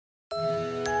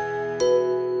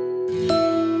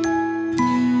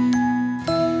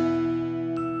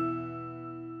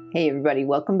Hey everybody,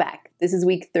 welcome back. This is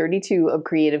week 32 of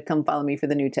Creative Come Follow Me for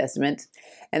the New Testament.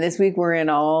 And this week we're in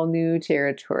all new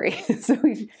territory. So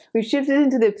we've shifted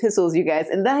into the epistles, you guys,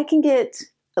 and that can get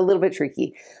a little bit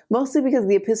tricky. Mostly because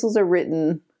the epistles are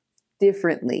written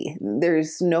differently.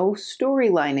 There's no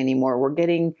storyline anymore. We're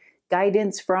getting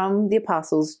guidance from the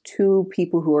apostles to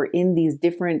people who are in these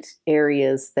different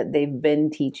areas that they've been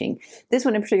teaching. This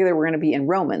one in particular, we're going to be in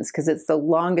Romans because it's the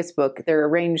longest book. They're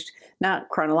arranged not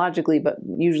chronologically, but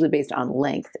usually based on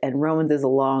length. And Romans is a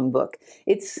long book.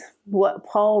 It's what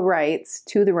Paul writes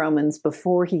to the Romans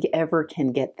before he ever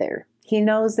can get there. He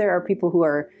knows there are people who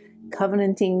are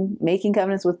covenanting, making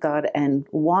covenants with God and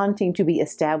wanting to be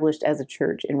established as a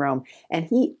church in Rome. And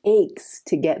he aches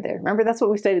to get there. Remember, that's what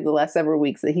we studied the last several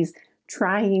weeks, that he's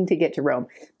trying to get to Rome.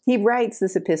 He writes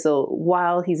this epistle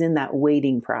while he's in that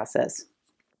waiting process.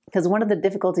 Because one of the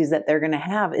difficulties that they're going to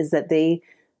have is that they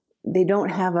don't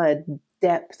have a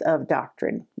depth of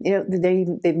doctrine. You know,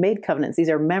 they've made covenants. These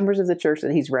are members of the church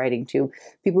that he's writing to,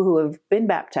 people who have been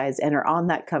baptized and are on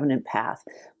that covenant path.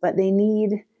 But they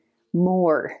need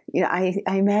more. You know, I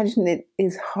imagine it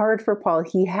is hard for Paul.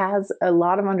 He has a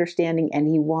lot of understanding and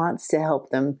he wants to help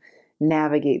them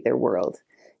navigate their world.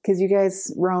 Because you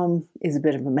guys, Rome is a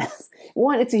bit of a mess.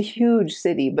 One, it's a huge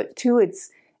city, but two,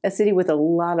 it's a city with a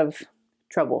lot of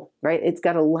trouble, right? It's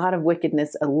got a lot of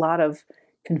wickedness, a lot of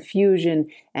confusion,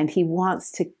 and he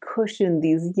wants to cushion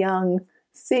these young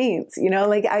saints. You know,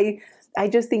 like I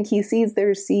just think he sees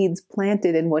their seeds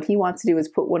planted, and what he wants to do is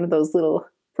put one of those little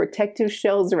protective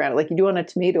shells around it, like you do on a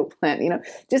tomato plant, you know,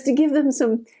 just to give them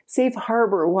some safe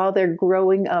harbor while they're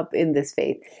growing up in this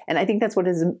faith. And I think that's what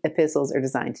his epistles are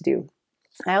designed to do.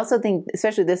 I also think,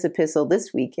 especially this epistle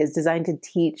this week, is designed to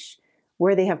teach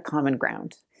where they have common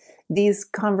ground. These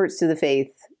converts to the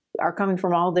faith are coming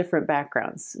from all different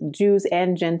backgrounds, Jews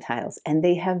and Gentiles, and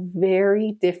they have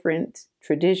very different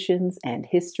traditions and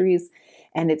histories,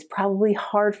 and it's probably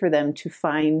hard for them to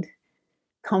find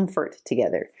comfort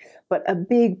together. But a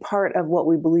big part of what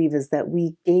we believe is that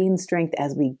we gain strength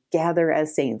as we gather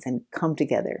as saints and come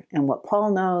together. And what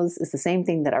Paul knows is the same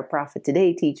thing that our prophet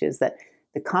today teaches, that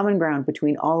the common ground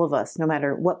between all of us, no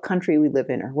matter what country we live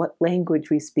in or what language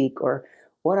we speak or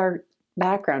what our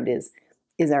background is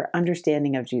our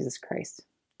understanding of Jesus Christ.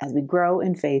 As we grow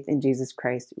in faith in Jesus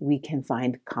Christ, we can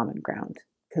find common ground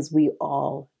because we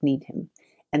all need him.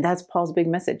 And that's Paul's big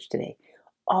message today.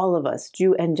 All of us,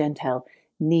 Jew and Gentile,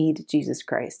 need Jesus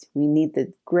Christ. We need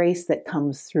the grace that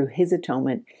comes through his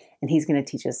atonement, and he's going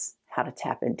to teach us how to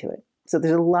tap into it. So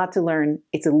there's a lot to learn.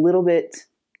 It's a little bit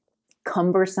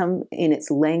cumbersome in its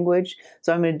language.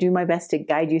 So I'm going to do my best to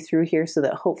guide you through here so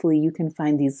that hopefully you can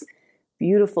find these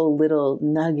beautiful little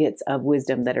nuggets of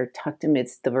wisdom that are tucked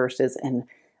amidst the verses. And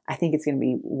I think it's going to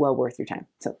be well worth your time.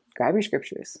 So grab your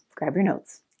scriptures, grab your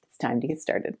notes. It's time to get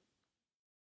started.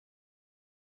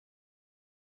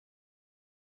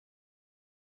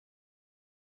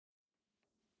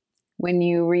 When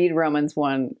you read Romans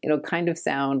 1, it'll kind of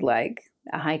sound like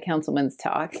a high councilman's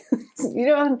talk. You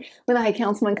know, when the high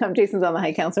councilman comes, Jason's on the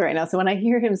high council right now. So when I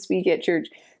hear him speak at church,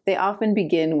 they often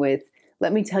begin with,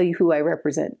 let me tell you who I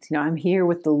represent. You know, I'm here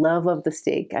with the love of the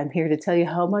stake. I'm here to tell you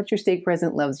how much your stake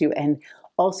president loves you and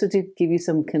also to give you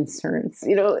some concerns.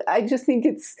 You know, I just think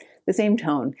it's the same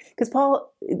tone because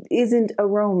Paul isn't a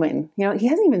Roman. You know, he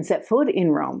hasn't even set foot in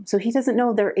Rome. So he doesn't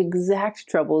know their exact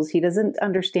troubles. He doesn't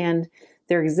understand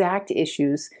their exact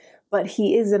issues, but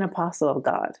he is an apostle of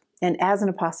God. And as an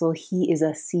apostle, he is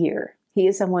a seer. He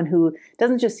is someone who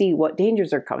doesn't just see what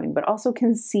dangers are coming, but also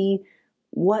can see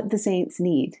what the saints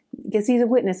need, because he's a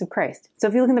witness of Christ. So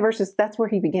if you look in the verses, that's where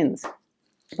he begins.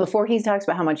 Before he talks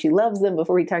about how much he loves them,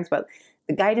 before he talks about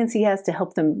the guidance he has to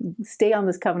help them stay on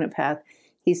this covenant path,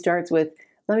 he starts with,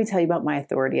 let me tell you about my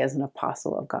authority as an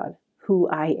apostle of God, who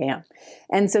I am.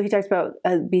 And so he talks about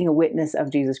being a witness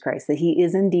of Jesus Christ, that he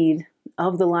is indeed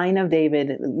of the line of David,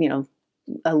 you know,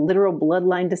 a literal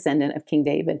bloodline descendant of King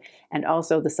David, and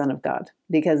also the Son of God,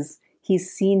 because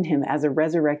he's seen him as a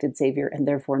resurrected Savior and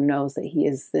therefore knows that he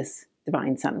is this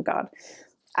divine Son of God.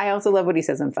 I also love what he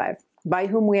says in 5, by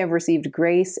whom we have received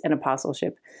grace and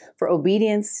apostleship for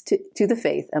obedience to the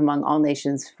faith among all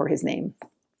nations for his name.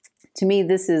 To me,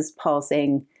 this is Paul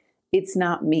saying, it's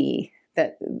not me,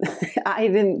 that I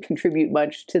didn't contribute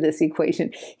much to this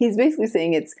equation. He's basically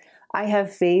saying I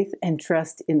have faith and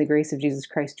trust in the grace of Jesus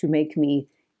Christ to make me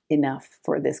enough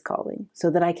for this calling so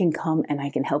that I can come and I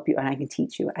can help you and I can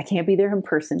teach you. I can't be there in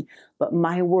person, but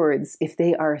my words, if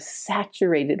they are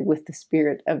saturated with the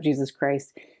Spirit of Jesus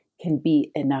Christ, can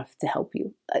be enough to help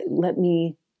you. Let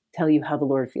me tell you how the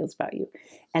Lord feels about you.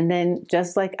 And then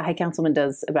just like a high councilman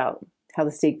does about how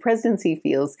the stake presidency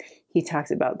feels, he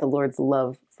talks about the Lord's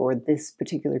love for this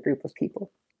particular group of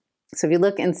people. So if you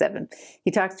look in 7,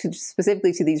 he talks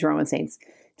specifically to these Roman saints.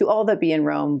 To all that be in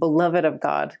Rome, beloved of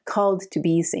God, called to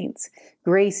be saints,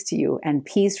 grace to you and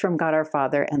peace from God our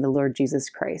Father and the Lord Jesus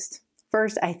Christ.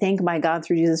 First, I thank my God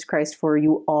through Jesus Christ for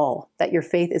you all, that your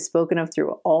faith is spoken of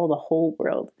through all the whole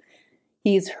world.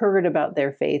 He's heard about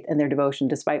their faith and their devotion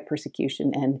despite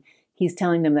persecution, and he's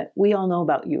telling them that we all know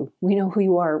about you. We know who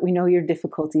you are. We know your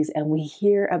difficulties, and we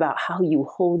hear about how you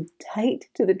hold tight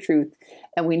to the truth,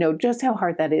 and we know just how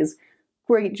hard that is.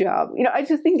 Great job. I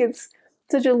just think it's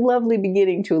such a lovely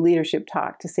beginning to a leadership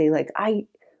talk to say, like,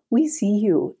 we see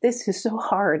you. This is so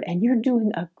hard, and you're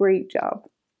doing a great job.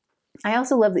 I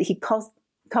also love that he calls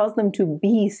them to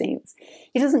be saints.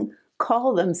 He doesn't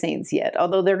call them saints yet,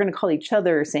 although they're going to call each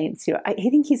other saints. I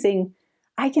think he's saying,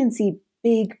 I can see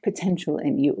big potential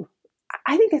in you.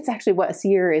 I think it's actually what a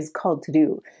seer is called to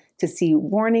do, to see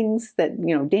warnings that,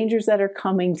 dangers that are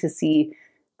coming, to see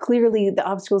clearly the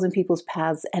obstacles in people's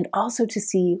paths, and also to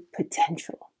see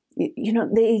potential.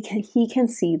 He can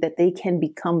see that they can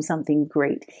become something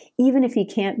great. Even if he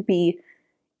can't be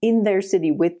in their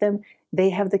city with them, they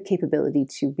have the capability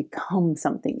to become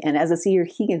something. And as a seer,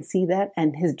 he can see that,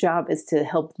 and his job is to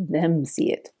help them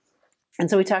see it. And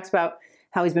so he talks about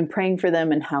how he's been praying for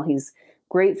them and how he's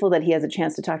grateful that he has a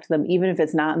chance to talk to them, even if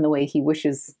it's not in the way he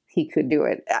wishes he could do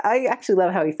it. I actually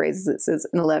love how he phrases it. It says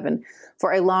in 11,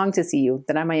 for I long to see you,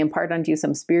 that I may impart unto you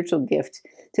some spiritual gift,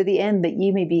 to the end that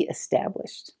ye may be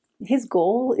established. His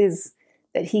goal is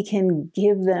that he can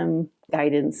give them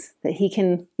guidance, that he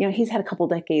can, he's had a couple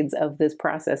decades of this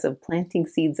process of planting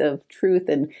seeds of truth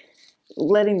and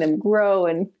letting them grow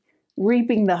and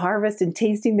reaping the harvest and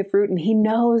tasting the fruit. And he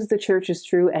knows the church is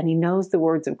true, and he knows the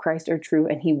words of Christ are true,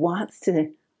 and he wants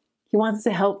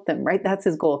to help them, right? That's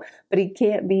his goal, but he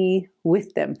can't be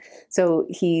with them. So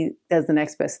he does the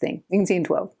next best thing. You can see in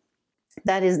 12.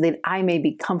 That is that I may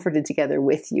be comforted together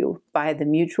with you by the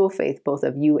mutual faith, both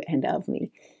of you and of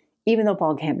me. Even though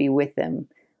Paul can't be with them,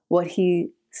 what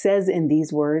he says in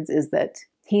these words is that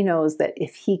he knows that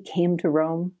if he came to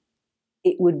Rome,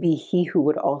 it would be he who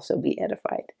would also be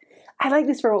edified. I like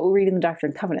this for what we read in the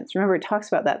Doctrine and Covenants. Remember, it talks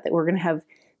about that we're going to have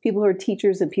people who are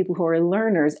teachers and people who are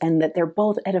learners, and that they're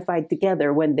both edified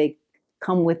together when they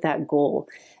come with that goal.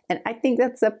 And I think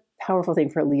that's a powerful thing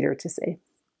for a leader to say.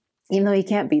 Even though he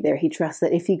can't be there, he trusts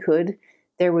that if he could,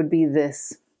 there would be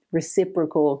this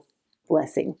reciprocal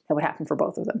blessing that would happen for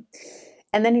both of them.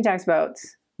 And then he talks about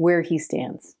where he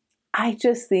stands. I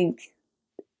just think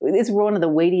it's one of the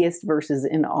weightiest verses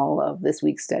in all of this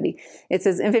week's study. It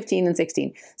says in 15 and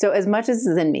 16, so as much as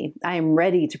is in me, I am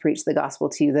ready to preach the gospel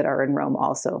to you that are in Rome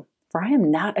also. For I am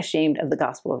not ashamed of the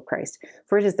gospel of Christ,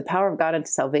 for it is the power of God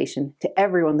unto salvation to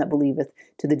everyone that believeth,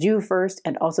 to the Jew first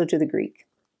and also to the Greek.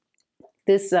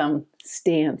 This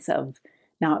stance of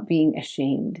not being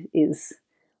ashamed is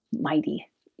mighty.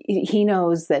 He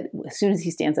knows that as soon as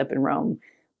he stands up in Rome,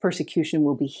 persecution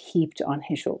will be heaped on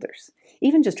his shoulders.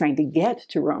 Even just trying to get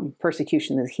to Rome,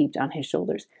 persecution is heaped on his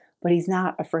shoulders. But he's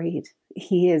not afraid.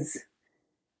 He is,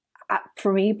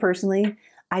 for me personally,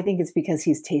 I think it's because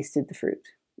he's tasted the fruit.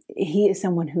 He is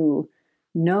someone who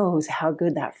knows how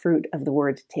good that fruit of the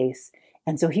word tastes.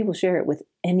 And so he will share it with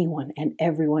anyone and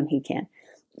everyone he can.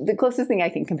 The closest thing I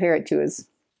can compare it to is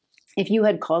if you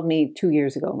had called me 2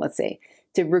 years ago, let's say,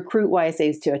 to recruit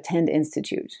YSAs to attend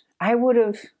Institute, I would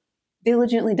have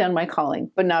diligently done my calling,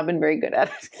 but not been very good at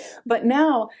it. But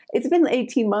now it's been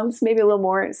 18 months, maybe a little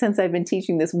more, since I've been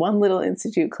teaching this one little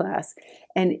Institute class.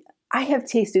 And I have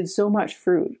tasted so much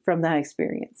fruit from that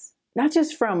experience, not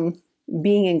just from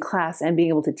being in class and being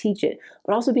able to teach it,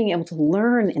 but also being able to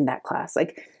learn in that class.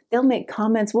 Like they'll make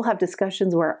comments, we'll have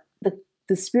discussions where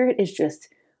the spirit is just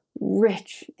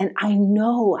rich. And I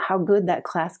know how good that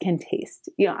class can taste.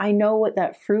 I know what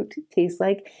that fruit tastes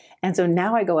like. And so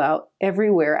now I go out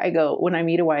everywhere I go. When I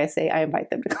meet a YSA, I invite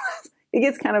them to class. It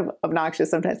gets kind of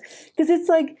obnoxious sometimes because it's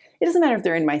like, it doesn't matter if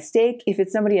they're in my stake, if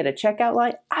it's somebody at a checkout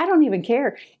line, I don't even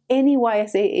care. Any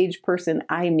YSA age person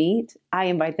I meet, I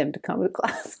invite them to come to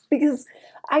class because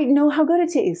I know how good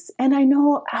it tastes and I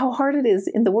know how hard it is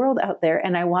in the world out there.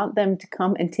 And I want them to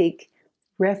come and take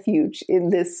refuge in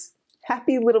this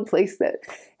happy little place that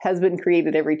has been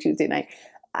created every Tuesday night.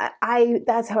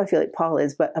 That's how I feel like Paul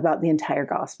is, but about the entire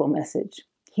gospel message.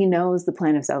 He knows the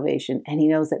plan of salvation, and he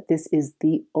knows that this is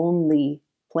the only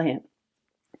plan.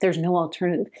 There's no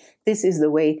alternative. This is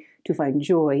the way to find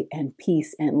joy and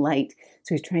peace and light.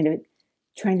 So he's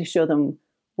trying to show them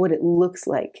what it looks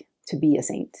like to be a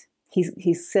saint.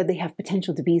 He's said they have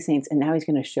potential to be saints, and now he's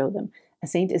going to show them A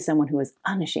saint is someone who is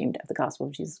unashamed of the gospel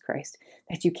of Jesus Christ,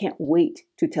 that you can't wait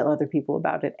to tell other people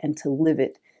about it and to live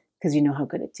it because you know how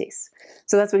good it tastes.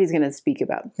 So that's what he's going to speak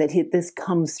about, that this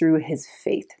comes through his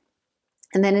faith.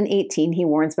 And then in 18, he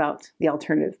warns about the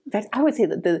alternative. In fact, I would say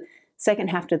that the second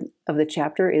half of the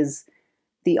chapter is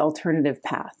the alternative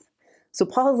path. So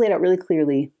Paul has laid out really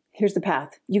clearly, here's the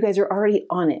path. You guys are already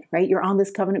on it, right? You're on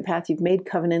this covenant path. You've made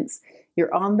covenants.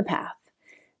 You're on the path.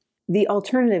 The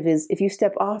alternative is if you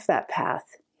step off that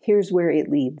path, here's where it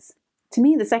leads. To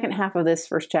me, the second half of this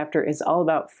first chapter is all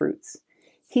about fruits.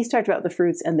 He's talked about the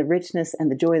fruits and the richness and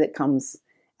the joy that comes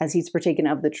as he's partaken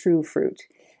of the true fruit.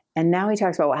 And now he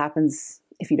talks about what happens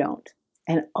if you don't.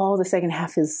 And all the second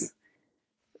half is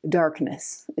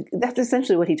darkness. That's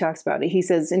essentially what he talks about. He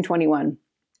says in 21,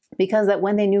 because that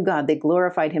when they knew God, they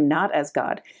glorified him not as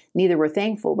God, neither were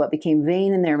thankful, but became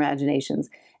vain in their imaginations,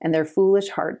 and their foolish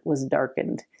heart was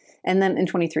darkened. And then in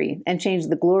 23, and changed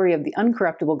the glory of the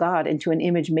uncorruptible God into an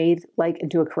image made like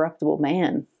into a corruptible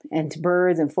man, and to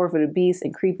birds and four-footed beasts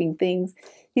and creeping things.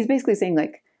 He's basically saying,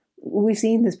 like, we've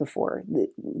seen this before.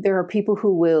 There are people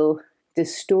who will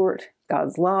distort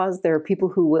God's laws. There are people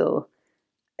who will,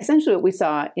 essentially what we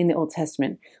saw in the Old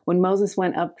Testament, when Moses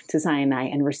went up to Sinai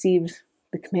and received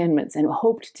the commandments and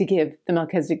hoped to give the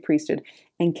Melchizedek priesthood,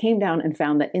 and came down and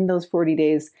found that in those 40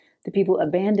 days, the people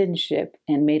abandoned ship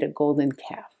and made a golden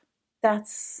calf.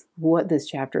 That's what this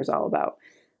chapter is all about.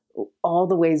 All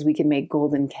the ways we can make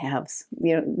golden calves.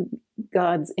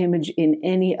 God's image in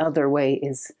any other way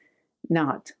is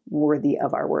not worthy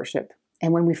of our worship.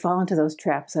 And when we fall into those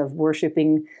traps of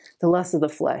worshiping the lust of the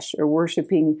flesh, or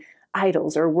worshiping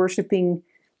idols, or worshiping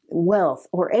wealth,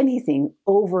 or anything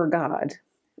over God,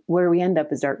 where we end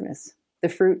up is darkness. The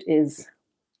fruit is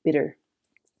bitter.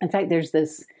 In fact, there's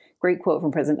this great quote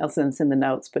from President Nelson. It's in the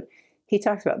notes, but he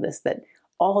talks about this, that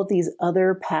all these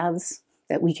other paths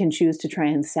that we can choose to try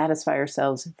and satisfy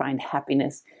ourselves and find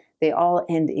happiness, they all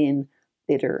end in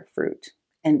bitter fruit.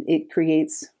 And it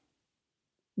creates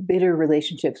bitter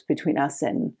relationships between us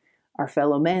and our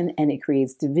fellow men, and it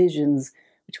creates divisions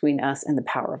between us and the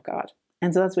power of God.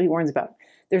 And so that's what he warns about.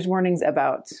 There's warnings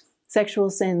about sexual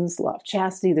sins, law of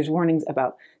chastity. There's warnings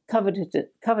about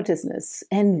covetousness,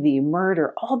 envy,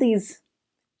 murder, all these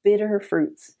bitter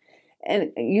fruits.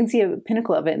 And you can see a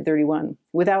pinnacle of it in 31.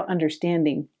 Without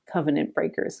understanding, covenant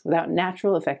breakers. Without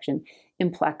natural affection,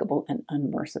 implacable and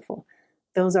unmerciful.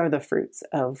 Those are the fruits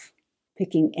of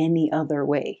picking any other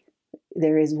way.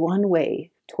 There is one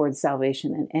way towards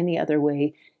salvation, and any other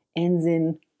way ends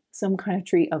in some kind of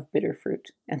tree of bitter fruit.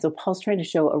 And so Paul's trying to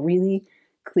show a really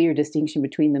clear distinction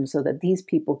between them so that these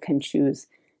people can choose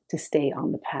to stay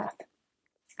on the path.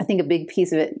 I think a big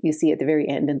piece of it you see at the very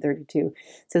end in 32. It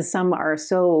says some are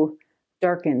so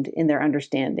darkened in their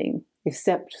understanding. They've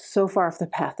stepped so far off the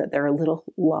path that they're a little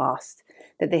lost,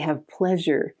 that they have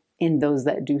pleasure in those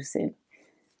that do sin.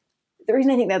 The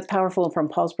reason I think that's powerful from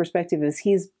Paul's perspective is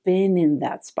he's been in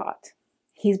that spot.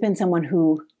 He's been someone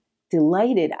who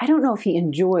delighted. I don't know if he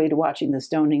enjoyed watching the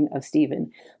stoning of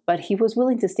Stephen, but he was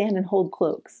willing to stand and hold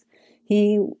cloaks.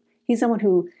 He's someone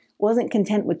who wasn't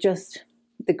content with just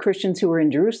the Christians who were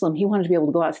in Jerusalem. He wanted to be able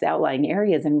to go out to the outlying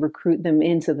areas and recruit them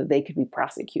in so that they could be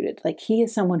prosecuted. Like, he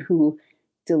is someone who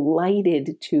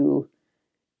delighted to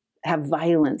have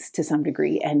violence to some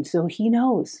degree. And so he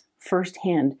knows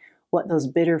firsthand what those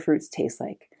bitter fruits taste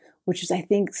like, which is, I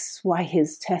think, why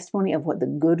his testimony of what the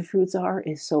good fruits are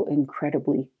is so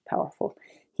incredibly powerful.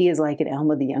 He is like an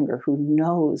Alma the Younger who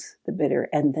knows the bitter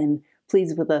and then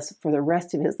pleads with us for the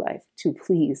rest of his life to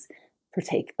please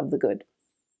partake of the good.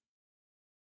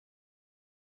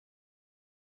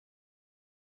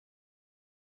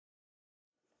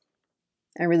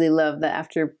 I really love that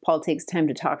after Paul takes time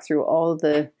to talk through all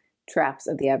the traps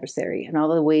of the adversary and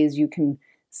all the ways you can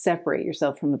separate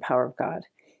yourself from the power of God,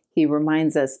 he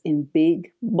reminds us in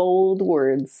big, bold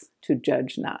words to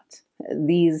judge not.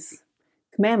 These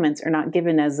commandments are not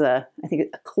given as a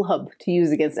club to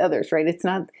use against others, right? It's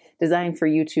not designed for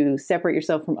you to separate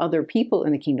yourself from other people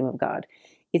in the kingdom of God.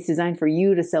 It's designed for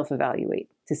you to self-evaluate,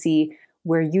 to see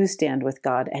where you stand with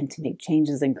God and to make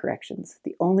changes and corrections.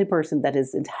 The only person that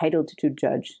is entitled to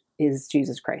judge is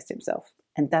Jesus Christ himself.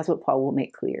 And that's what Paul will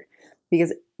make clear.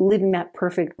 Because living that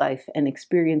perfect life and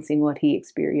experiencing what he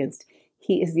experienced,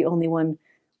 he is the only one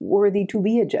worthy to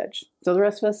be a judge. So the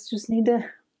rest of us just need to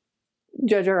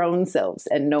judge our own selves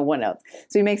and no one else.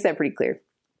 So he makes that pretty clear.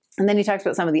 And then he talks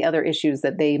about some of the other issues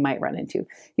that they might run into.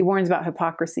 He warns about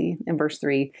hypocrisy in verse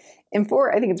 3. In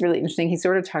 4, I think it's really interesting. He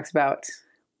sort of talks about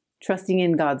trusting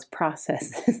in God's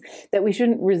processes, that we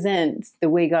shouldn't resent the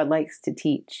way God likes to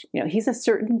teach. He's a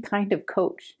certain kind of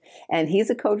coach, and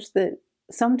he's a coach that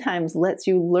sometimes lets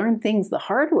you learn things the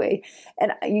hard way.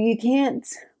 And you can't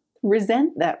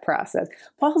resent that process.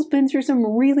 Paul's been through some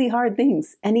really hard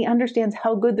things, and he understands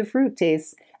how good the fruit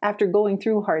tastes after going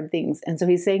through hard things. And so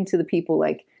he's saying to the people,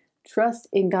 like, trust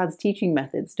in God's teaching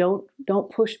methods.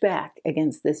 Don't push back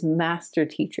against this master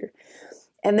teacher.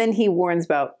 And then he warns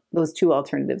about those two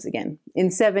alternatives again. In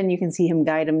 7, you can see him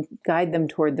guide them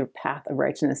toward the path of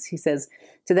righteousness. He says,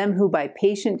 to them who by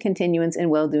patient continuance in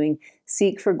well-doing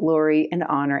seek for glory and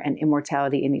honor and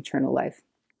immortality in eternal life.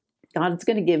 God is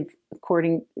going to give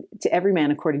according to every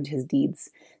man according to his deeds.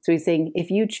 So he's saying,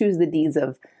 if you choose the deeds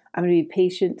of, I'm going to be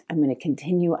patient, I'm going to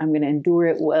continue, I'm going to endure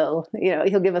it well.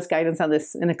 He'll give us guidance on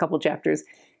this in a couple chapters.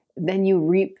 Then you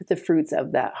reap the fruits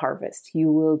of that harvest. You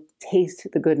will taste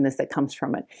the goodness that comes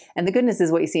from it. And the goodness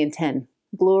is what you see in 10.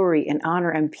 Glory and honor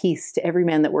and peace to every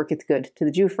man that worketh good, to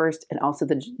the Jew first and also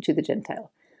to the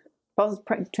Gentile. Paul's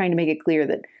trying to make it clear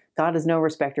that God is no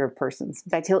respecter of persons. In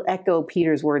fact, he'll echo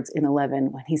Peter's words in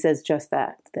 11 when he says just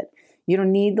that you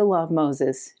don't need the law of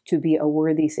Moses to be a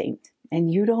worthy saint. And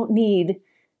you don't need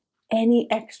any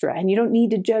extra. And you don't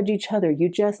need to judge each other. You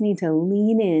just need to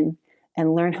lean in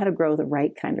and learn how to grow the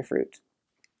right kind of fruit.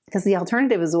 Because the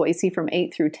alternative is what you see from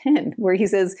 8 through 10, where he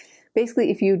says,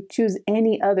 basically, if you choose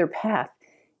any other path,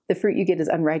 the fruit you get is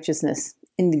unrighteousness,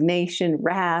 indignation,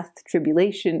 wrath,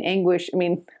 tribulation, anguish. I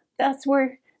mean, that's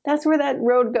where that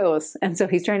road goes. And so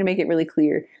he's trying to make it really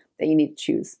clear that you need to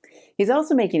choose. He's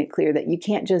also making it clear that you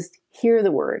can't just hear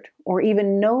the word or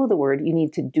even know the word. You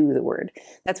need to do the word.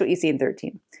 That's what you see in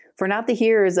 13. For not the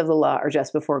hearers of the law are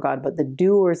just before God, but the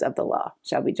doers of the law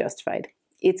shall be justified.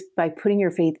 It's by putting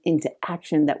your faith into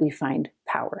action that we find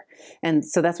power. And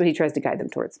so that's what he tries to guide them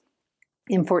towards.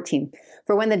 In 14,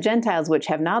 for when the Gentiles which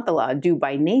have not the law do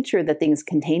by nature the things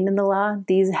contained in the law,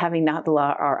 these having not the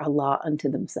law are a law unto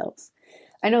themselves.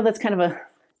 I know that's kind of a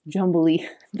jumbly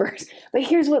verse, but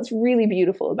here's what's really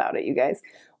beautiful about it, you guys.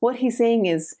 What he's saying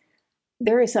is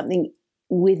there is something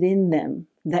within them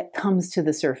that comes to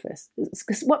the surface.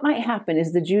 Because what might happen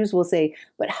is the Jews will say,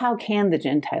 but how can the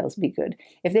Gentiles be good?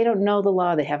 If they don't know the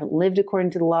law, they haven't lived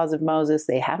according to the laws of Moses,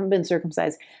 they haven't been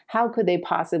circumcised, how could they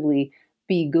possibly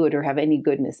be good or have any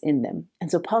goodness in them?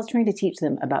 And so Paul's trying to teach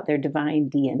them about their divine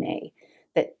DNA,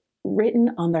 that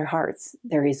written on their hearts,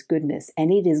 there is goodness,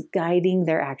 and it is guiding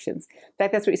their actions. In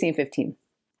fact, that's what you see in 15.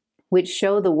 Which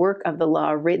show the work of the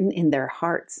law written in their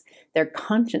hearts, their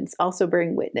conscience also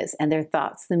bearing witness, and their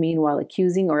thoughts the meanwhile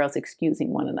accusing or else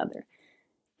excusing one another.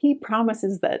 He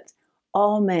promises that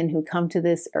all men who come to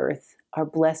this earth are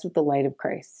blessed with the light of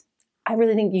Christ. I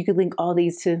really think you could link all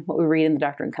these to what we read in the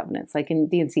Doctrine and Covenants, like in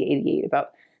D&C 88,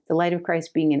 about the light of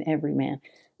Christ being in every man.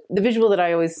 The visual that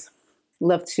I always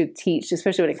love to teach,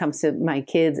 especially when it comes to my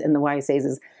kids and the YSAs,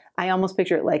 is I almost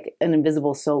picture it like an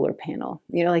invisible solar panel.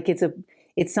 Like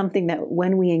it's something that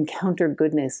when we encounter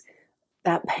goodness,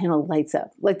 that panel lights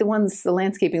up. Like the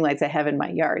landscaping lights I have in my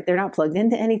yard. They're not plugged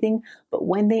into anything, but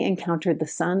when they encounter the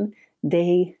sun,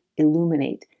 they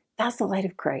illuminate. That's the light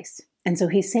of Christ. And so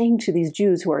he's saying to these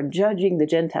Jews who are judging the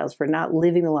Gentiles for not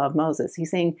living the law of Moses,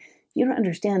 he's saying, you don't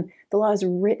understand, the law is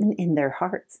written in their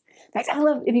hearts. In fact, I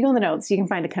love, if you go in the notes, you can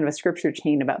find a kind of a scripture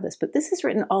chain about this, but this is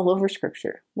written all over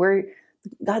scripture, where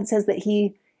God says that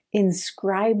he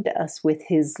inscribed us with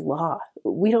his law.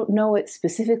 We don't know it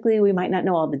specifically. We might not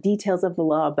know all the details of the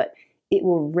law, but it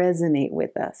will resonate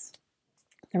with us.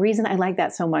 The reason I like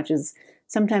that so much is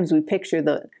sometimes we picture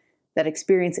that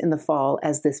experience in the fall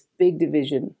as this big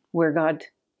division where God,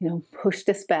 pushed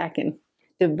us back and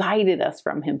divided us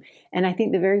from him. And I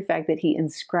think the very fact that he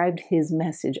inscribed his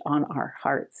message on our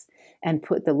hearts and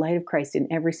put the light of Christ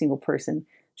in every single person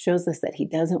shows us that he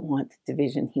doesn't want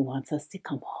division. He wants us to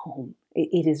come home.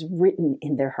 It is written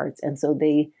in their hearts. And so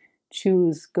they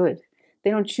choose good. They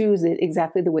don't choose it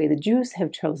exactly the way the Jews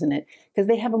have chosen it because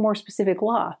they have a more specific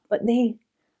law, but they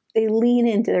lean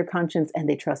into their conscience and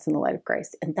they trust in the light of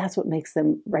Christ. And that's what makes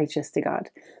them righteous to God,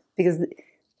 because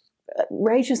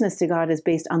righteousness to God is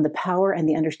based on the power and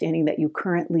the understanding that you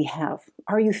currently have.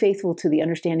 Are you faithful to the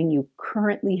understanding you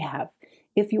currently have?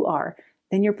 If you are,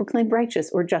 then you're proclaimed righteous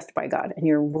or just by God, and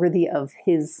you're worthy of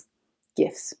his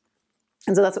gifts.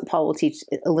 And so that's what Paul will teach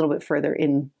a little bit further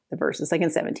in the verses, like in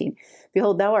 17.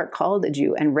 Behold, thou art called a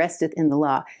Jew, and resteth in the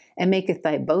law, and maketh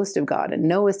thy boast of God, and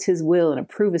knowest his will, and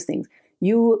approvest things.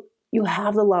 You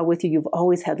have the law with you. You've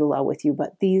always had the law with you.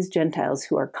 But these Gentiles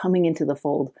who are coming into the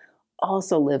fold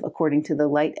also live according to the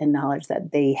light and knowledge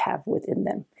that they have within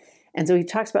them. And so he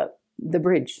talks about the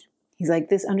bridge. He's like,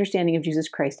 this understanding of Jesus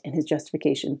Christ and his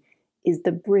justification is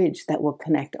the bridge that will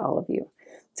connect all of you.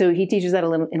 So he teaches that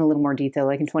in a little more detail,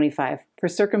 like in 25. For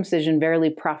circumcision verily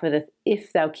profiteth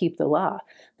if thou keep the law.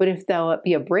 But if thou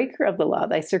be a breaker of the law,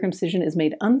 thy circumcision is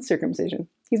made uncircumcision.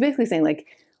 He's basically saying, like,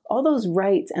 all those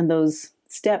rites and those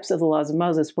steps of the laws of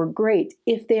Moses were great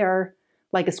if they are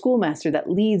like a schoolmaster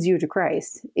that leads you to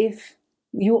Christ. If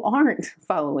you aren't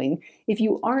following, if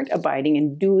you aren't abiding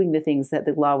and doing the things that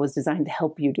the law was designed to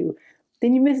help you do,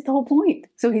 then you missed the whole point.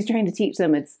 So he's trying to teach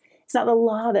them it's not the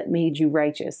law that made you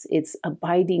righteous. It's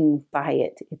abiding by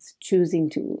it. It's choosing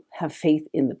to have faith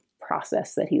in the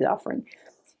process that he's offering.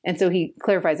 And so he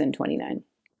clarifies in 29.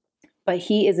 But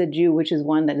he is a Jew, which is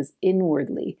one that is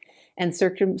inwardly, and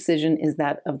circumcision is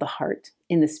that of the heart,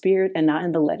 in the spirit and not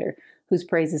in the letter, whose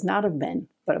praise is not of men,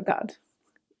 but of God.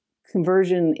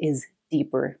 Conversion is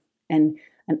deeper, and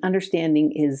an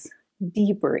understanding is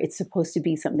deeper. It's supposed to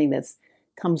be something that's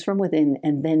comes from within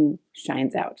and then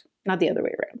shines out, not the other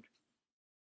way around.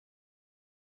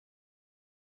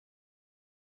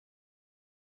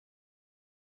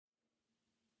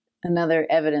 Another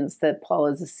evidence that Paul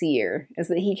is a seer is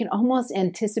that he can almost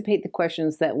anticipate the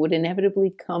questions that would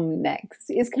inevitably come next.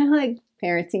 It's kind of like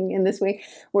parenting in this way,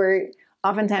 where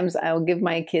oftentimes I'll give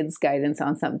my kids guidance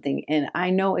on something and I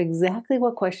know exactly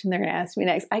what question they're going to ask me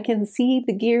next. I can see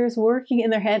the gears working in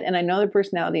their head and I know their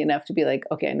personality enough to be like,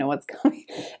 okay, I know what's coming.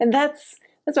 And that's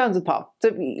what happens with Paul.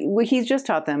 So he's just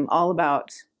taught them all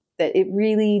about that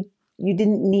you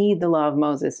didn't need the law of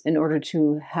Moses in order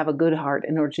to have a good heart,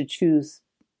 in order to choose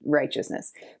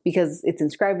righteousness, because it's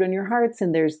inscribed on your hearts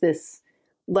and there's this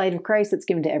light of Christ that's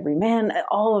given to every man.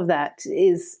 All of that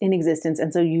is in existence,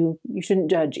 and so you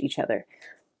shouldn't judge each other.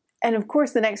 And of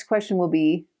course the next question will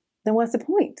be, then what's the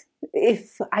point?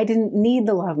 If I didn't need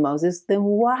the law of Moses, then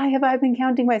why have I been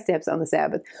counting my steps on the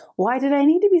Sabbath? Why did I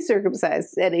need to be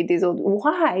circumcised at 8 days old?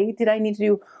 Why did I need to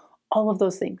do all of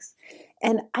those things?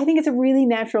 And I think it's a really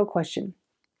natural question,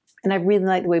 and I really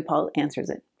like the way Paul answers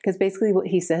it, because basically what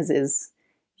he says is,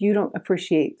 you don't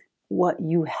appreciate what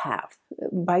you have.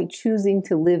 By choosing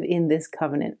to live in this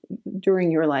covenant during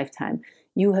your lifetime,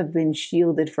 you have been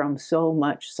shielded from so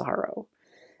much sorrow.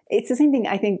 It's the same thing,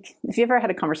 I think, if you ever had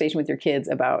a conversation with your kids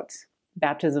about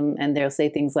baptism and they'll say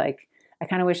things like, I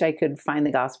kind of wish I could find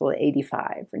the gospel at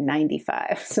 85 or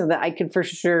 95 so that I could for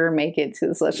sure make it to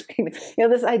the celestial kingdom.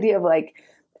 This idea of like,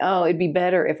 oh, it'd be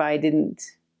better if I didn't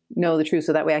know the truth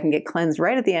so that way I can get cleansed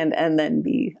right at the end and then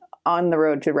be on the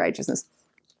road to righteousness.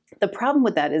 The problem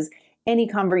with that is any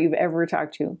convert you've ever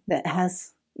talked to that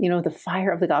has, the fire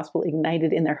of the gospel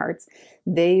ignited in their hearts,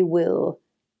 they will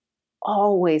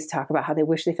always talk about how they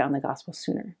wish they found the gospel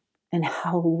sooner and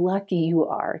how lucky you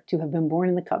are to have been born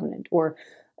in the covenant or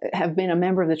have been a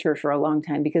member of the church for a long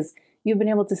time, because you've been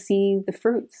able to see the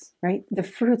fruits, right? The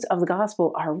fruits of the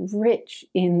gospel are rich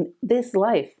in this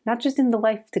life, not just in the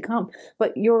life to come,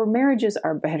 but your marriages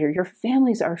are better, your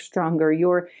families are stronger,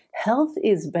 your health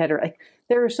is better. Like,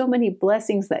 there are so many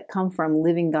blessings that come from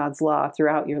living God's law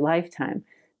throughout your lifetime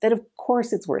that of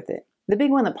course it's worth it. The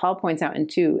big one that Paul points out in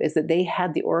 2 is that they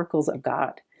had the oracles of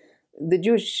God. The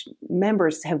Jewish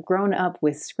members have grown up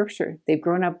with scripture. They've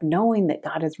grown up knowing that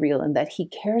God is real and that he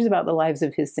cares about the lives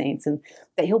of his saints and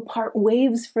that he'll part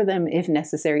waves for them if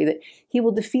necessary, that he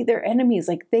will defeat their enemies.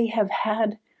 Like, they have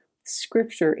had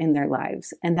scripture in their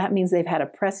lives. And that means they've had a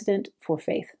precedent for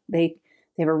faith. They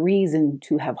have a reason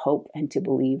to have hope and to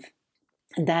believe.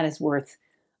 And that is worth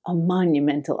a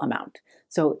monumental amount.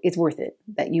 So it's worth it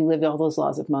that you lived all those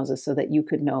laws of Moses so that you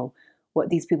could know what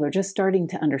these people are just starting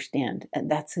to understand. And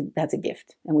that's a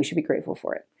gift, and we should be grateful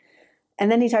for it.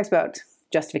 And then he talks about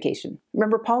justification.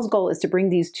 Remember, Paul's goal is to bring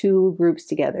these two groups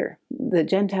together, the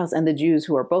Gentiles and the Jews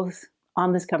who are both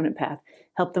on this covenant path,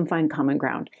 help them find common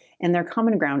ground. And their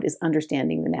common ground is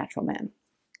understanding the natural man.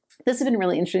 This has been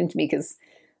really interesting to me because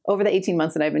over the 18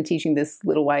 months that I've been teaching this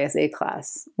little YSA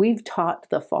class, we've taught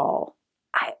the fall.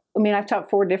 I've taught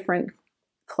 4 different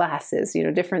classes,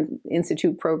 different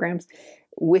institute programs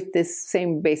with this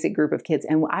same basic group of kids.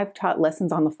 And I've taught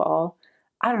lessons on the fall,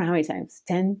 I don't know how many times,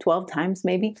 10, 12 times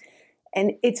maybe.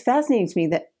 And it's fascinating to me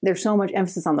that there's so much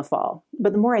emphasis on the fall.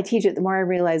 But the more I teach it, the more I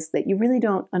realize that you really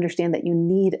don't understand that you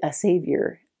need a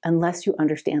savior unless you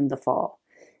understand the fall.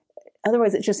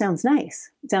 Otherwise, it just sounds nice.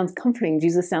 It sounds comforting.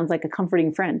 Jesus sounds like a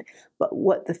comforting friend. But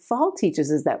what the fall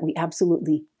teaches is that we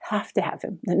absolutely have to have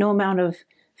him, that no amount of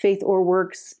faith or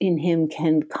works in him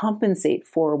can compensate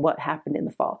for what happened in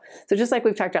the fall. So just like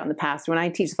we've talked about in the past, when I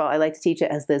teach the fall, I like to teach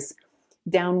it as this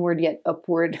downward yet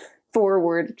upward,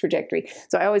 forward trajectory.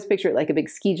 So I always picture it like a big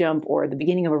ski jump or the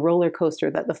beginning of a roller coaster,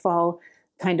 that the fall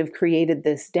kind of created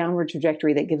this downward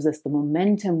trajectory that gives us the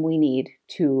momentum we need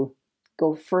to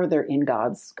go further in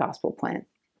God's gospel plan.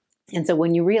 And so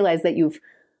when you realize that you've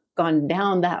gone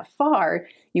down that far,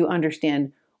 you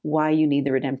understand why you need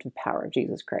the redemptive power of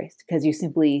Jesus Christ, because you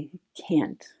simply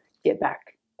can't get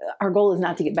back. Our goal is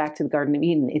not to get back to the Garden of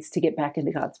Eden. It's to get back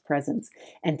into God's presence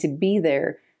and to be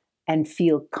there and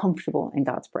feel comfortable in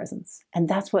God's presence. And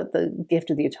that's what the gift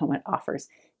of the atonement offers.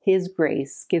 His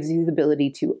grace gives you the ability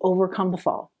to overcome the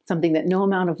fall, something that no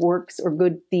amount of works or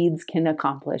good deeds can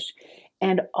accomplish.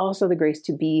 And also the grace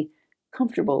to be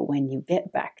comfortable when you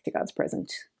get back to God's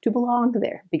presence, to belong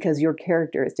there, because your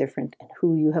character is different and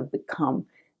who you have become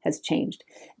has changed.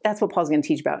 That's what Paul's going to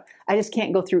teach about. I just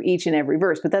can't go through each and every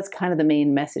verse, but that's kind of the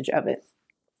main message of it.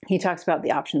 He talks about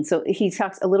the options. So he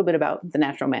talks a little bit about the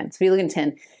natural man. So if you look in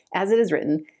 10, as it is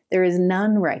written, there is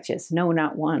none righteous, no,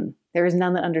 not one. There is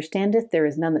none that understandeth, there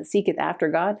is none that seeketh after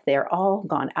God. They are all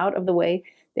gone out of the way.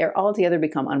 They are altogether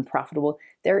become unprofitable.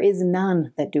 There is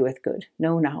none that doeth good,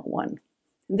 no, not one.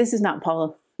 This isn't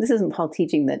Paul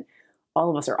teaching that all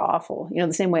of us are awful.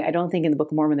 The same way I don't think in the Book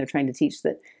of Mormon they're trying to teach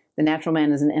that the natural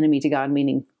man is an enemy to God,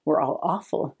 meaning we're all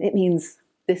awful. It means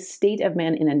this state of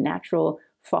man in a natural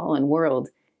fallen world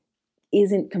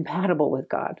isn't compatible with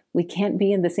God. We can't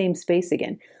be in the same space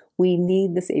again. We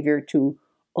need the Savior to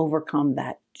overcome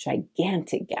that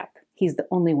gigantic gap. He's the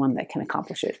only one that can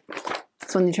accomplish it.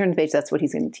 So when you turn the page, that's what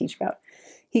he's going to teach about.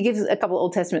 He gives a couple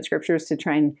Old Testament scriptures to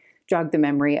try and jog the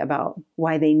memory about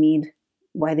why they need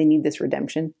this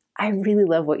redemption. I really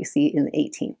love what you see in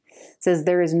 18. It says,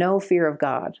 there is no fear of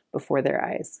God before their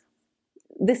eyes.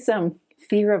 This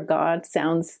fear of God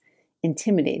sounds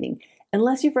intimidating,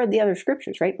 unless you've read the other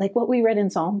scriptures, right? Like what we read in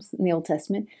Psalms in the Old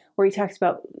Testament, where he talks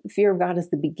about fear of God as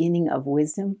the beginning of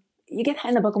wisdom. You get that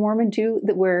in the Book of Mormon too,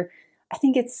 that where I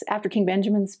think it's after King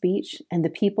Benjamin's speech and the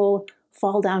people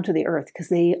fall down to the earth because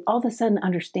they all of a sudden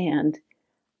understand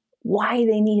why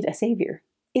they need a savior.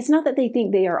 It's not that they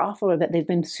think they are awful or that they've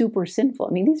been super sinful. I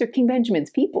mean, these are King Benjamin's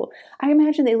people. I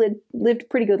imagine they lived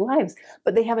pretty good lives,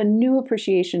 but they have a new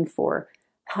appreciation for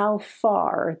how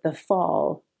far the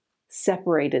fall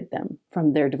separated them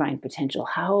from their divine potential,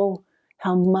 how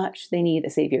much they need a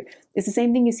savior. It's the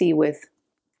same thing you see with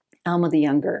Alma the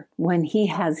Younger. When he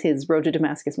has his road to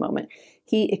Damascus moment,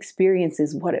 he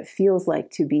experiences what it feels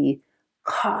like to be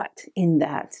caught in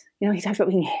that. He talks about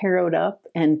being harrowed up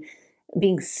and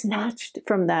being snatched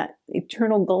from that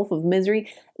eternal gulf of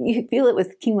misery. You feel it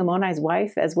with King Lamoni's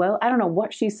wife as well. I don't know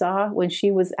what she saw when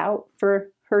she was out for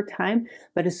her time,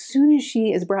 but as soon as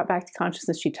she is brought back to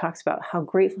consciousness, she talks about how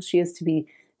grateful she is to be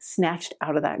snatched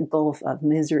out of that gulf of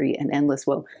misery and endless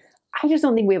woe. I just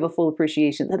don't think we have a full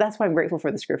appreciation. That's why I'm grateful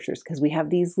for the scriptures, because we have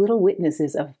these little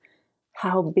witnesses of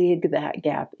how big that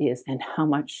gap is and how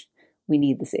much we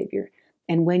need the Savior.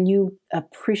 And when you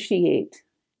appreciate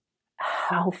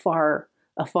how far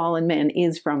a fallen man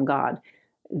is from God,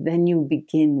 then you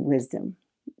begin wisdom.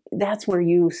 That's where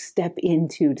you step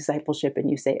into discipleship and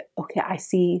you say, okay, I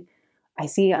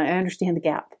understand the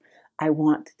gap. I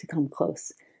want to come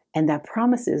close. And that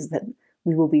promises that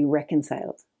we will be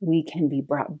reconciled. We can be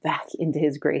brought back into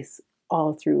his grace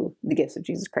all through the gifts of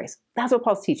Jesus Christ. That's what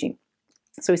Paul's teaching.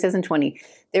 So he says in 20,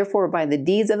 therefore by the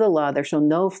deeds of the law there shall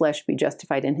no flesh be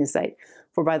justified in his sight.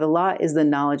 For by the law is the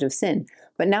knowledge of sin.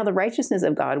 But now the righteousness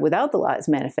of God without the law is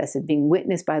manifested, being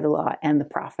witnessed by the law and the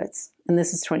prophets. And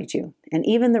this is 22. And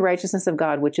even the righteousness of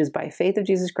God, which is by faith of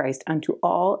Jesus Christ, unto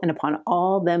all and upon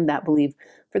all them that believe.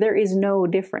 For there is no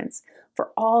difference.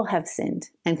 For all have sinned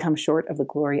and come short of the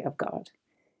glory of God.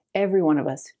 Every one of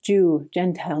us, Jew,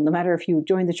 Gentile, no matter if you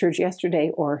joined the church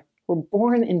yesterday or were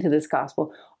born into this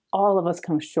gospel, all of us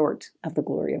come short of the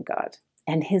glory of God.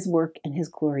 And his work and his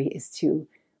glory is to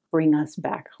bring us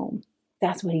back home.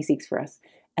 That's what he seeks for us.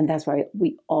 And that's why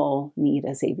we all need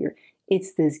a savior.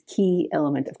 It's this key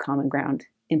element of common ground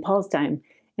in Paul's time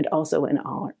and also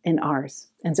in ours.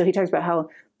 And so he talks about how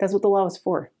that's what the law was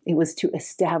for. It was to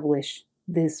establish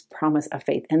this promise of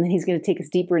faith. And then he's going to take us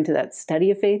deeper into that study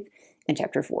of faith in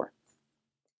chapter 4.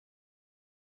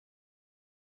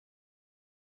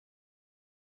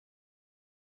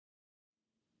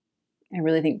 I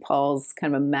really think Paul's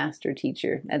kind of a master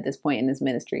teacher at this point in his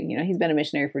ministry. He's been a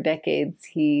missionary for decades.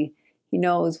 He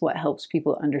knows what helps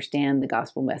people understand the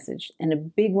gospel message. And a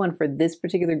big one for this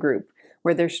particular group,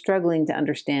 where they're struggling to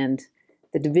understand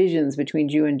the divisions between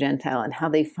Jew and Gentile and how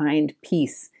they find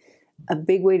peace. A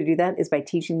big way to do that is by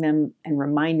teaching them and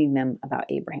reminding them about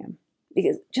Abraham.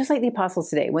 Because just like the apostles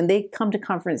today, when they come to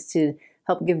conference to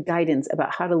help give guidance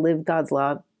about how to live God's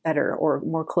law better or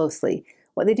more closely,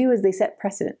 what they do is they set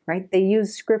precedent, right? They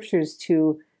use scriptures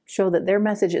to show that their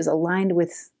message is aligned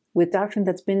with with doctrine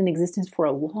that's been in existence for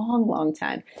a long, long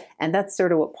time. And that's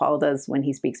sort of what Paul does when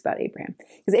he speaks about Abraham.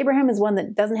 Because Abraham is one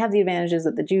that doesn't have the advantages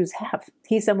that the Jews have.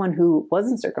 He's someone who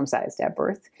wasn't circumcised at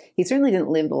birth. He certainly didn't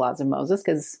live the laws of Moses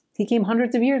because he came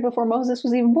hundreds of years before Moses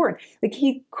was even born. Like,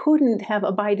 he couldn't have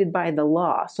abided by the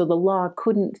law. So the law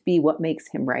couldn't be what makes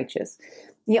him righteous.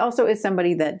 He also is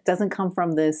somebody that doesn't come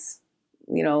from this,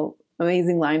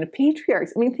 amazing line of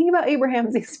patriarchs. I mean, think about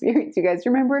Abraham's experience, you guys.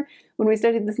 Remember when we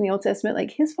studied this in the Old Testament? Like,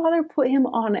 his father put him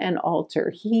on an altar.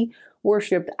 He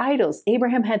worshipped idols.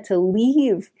 Abraham had to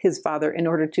leave his father in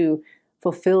order to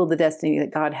fulfill the destiny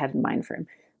that God had in mind for him.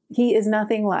 He is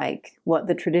nothing like what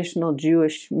the traditional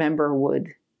Jewish member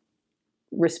would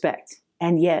respect.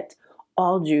 And yet,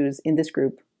 all Jews in this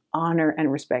group honor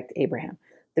and respect Abraham.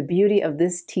 The beauty of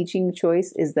this teaching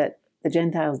choice is that the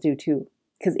Gentiles do too,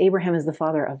 because Abraham is the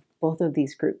father of both of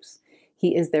these groups.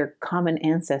 He is their common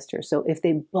ancestor. So if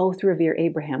they both revere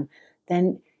Abraham,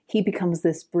 then he becomes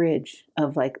this bridge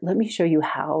of like, let me show you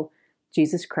how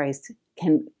Jesus Christ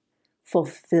can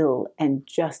fulfill and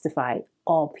justify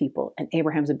all people. And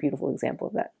Abraham's a beautiful example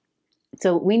of that.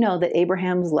 So we know that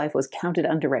Abraham's life was counted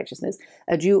unto righteousness.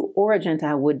 A Jew or a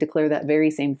Gentile would declare that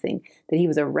very same thing, that he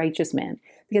was a righteous man,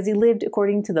 because he lived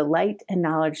according to the light and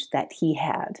knowledge that he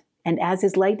had. And as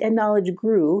his light and knowledge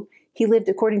grew, he lived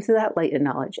according to that light and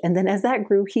knowledge. And then as that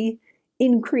grew, he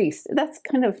increased. That's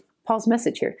kind of Paul's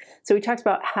message here. So he talks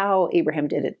about how Abraham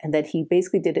did it, and that he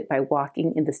basically did it by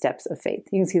walking in the steps of faith.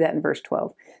 You can see that in verse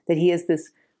 12, that he is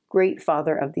this great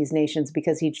father of these nations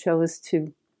because he chose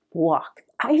to walk.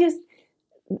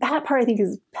 That part I think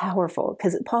is powerful,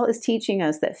 because Paul is teaching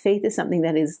us that faith is something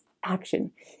that is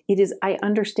action. It is, I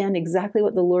understand exactly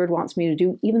what the Lord wants me to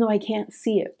do, even though I can't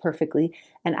see it perfectly,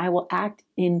 and I will act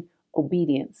in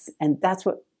obedience. And that's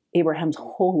what Abraham's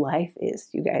whole life is,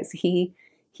 you guys. He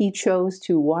chose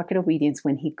to walk in obedience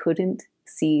when he couldn't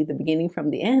see the beginning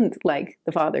from the end like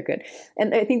the Father could.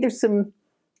 And I think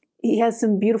he has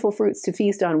some beautiful fruits to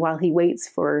feast on while he waits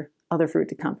for other fruit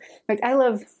to come. In fact, I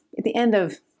love at the end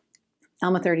of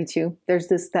Alma 32, there's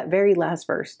that very last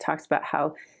verse talks about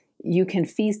how you can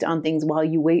feast on things while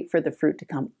you wait for the fruit to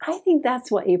come. I think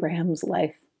that's what Abraham's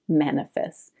life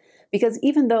manifests, because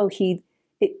even though he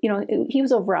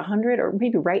was over 100, or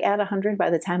maybe right at 100 by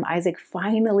the time Isaac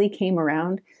finally came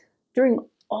around, during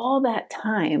all that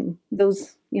time,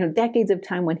 those decades of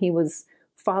time when he was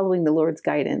following the Lord's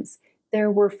guidance,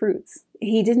 there were fruits.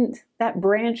 That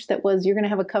branch that was, you're going to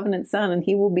have a covenant son and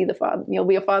he will be the father, you'll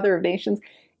be a father of nations,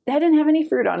 that didn't have any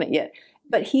fruit on it yet.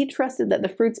 But he trusted that the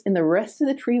fruits in the rest of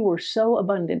the tree were so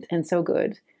abundant and so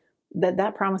good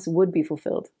that promise would be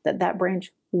fulfilled, that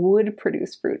branch would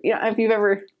produce fruit. If you've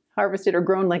ever harvested or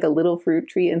grown like a little fruit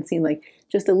tree and seen like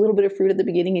just a little bit of fruit at the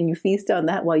beginning, and you feast on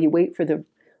that while you wait for the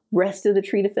rest of the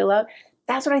tree to fill out,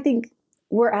 that's what I think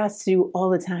we're asked to do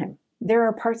all the time. There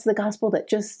are parts of the gospel that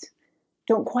just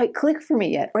don't quite click for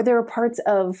me yet, or there are parts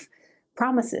of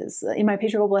promises in my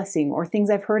patriarchal blessing or things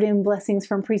I've heard in blessings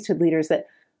from priesthood leaders that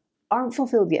aren't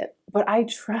fulfilled yet, but I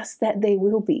trust that they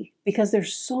will be, because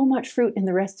there's so much fruit in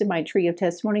the rest of my tree of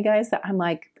testimony, guys, that I'm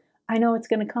like, I know it's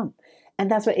going to come.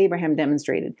 And that's what Abraham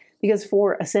demonstrated, because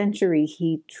for a century,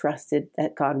 he trusted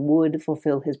that God would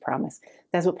fulfill his promise.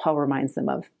 That's what Paul reminds them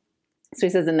of. So he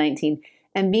says in 19,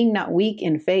 and being not weak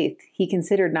in faith, he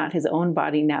considered not his own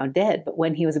body now dead, but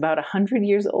when he was about 100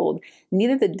 years old,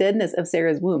 neither the deadness of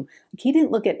Sarah's womb. He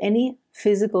didn't look at any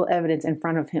physical evidence in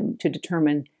front of him to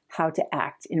determine how to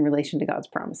act in relation to God's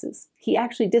promises. He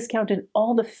actually discounted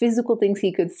all the physical things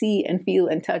he could see and feel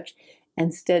and touch, and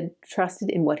instead trusted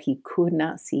in what he could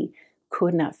not see,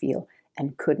 could not feel,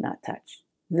 and could not touch.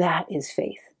 That is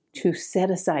faith, to set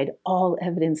aside all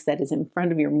evidence that is in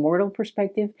front of your mortal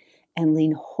perspective and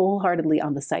lean wholeheartedly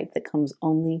on the sight that comes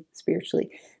only spiritually.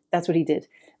 That's what he did.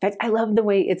 In fact, I love the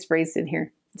way it's phrased in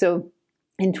here. So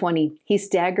in 20, he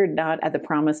staggered not at the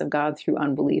promise of God through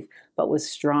unbelief, but was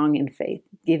strong in faith,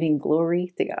 giving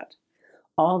glory to God.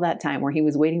 All that time where he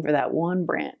was waiting for that one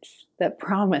branch, that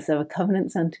promise of a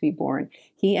covenant son to be born,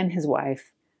 he and his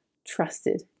wife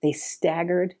trusted. They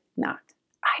staggered not.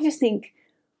 I just think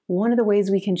one of the ways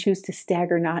we can choose to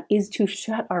stagger not is to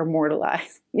shut our mortal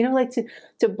eyes, like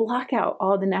to block out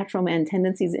all the natural man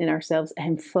tendencies in ourselves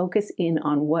and focus in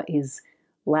on what is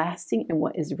lasting and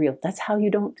what is real. That's how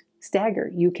you don't stagger.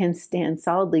 You can stand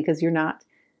solidly because you're not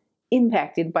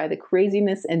impacted by the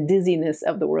craziness and dizziness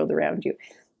of the world around you.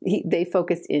 They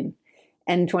focused in.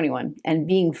 And 21, and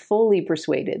being fully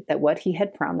persuaded that what he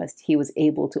had promised, he was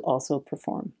able to also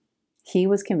perform. He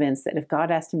was convinced that if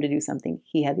God asked him to do something,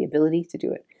 he had the ability to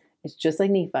do it. It's just like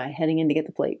Nephi heading in to get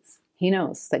the plates. He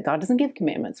knows that God doesn't give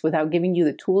commandments without giving you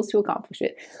the tools to accomplish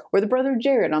it. Or the brother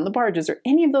Jared on the barges, or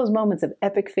any of those moments of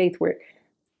epic faith where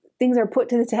things are put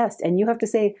to the test and you have to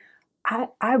say,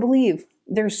 I believe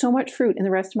there's so much fruit in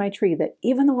the rest of my tree that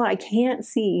even though I can't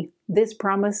see this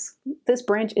promise, this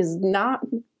branch is not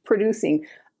producing,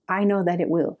 I know that it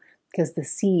will, because the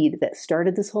seed that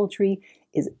started this whole tree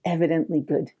is evidently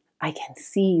good. I can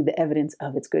see the evidence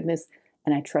of its goodness,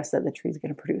 and I trust that the tree is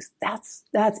going to produce. That's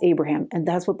Abraham, and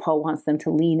that's what Paul wants them to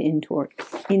lean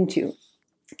into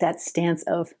that stance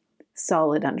of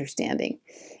solid understanding.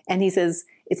 And he says,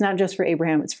 it's not just for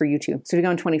Abraham, it's for you too. So we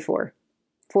go in 24.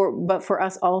 But for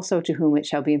us also, to whom it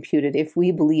shall be imputed, if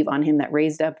we believe on him that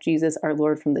raised up Jesus our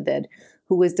Lord from the dead,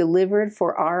 who was delivered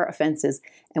for our offenses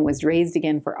and was raised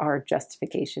again for our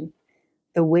justification.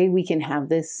 The way we can have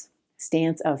this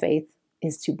stance of faith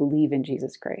is to believe in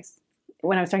Jesus Christ.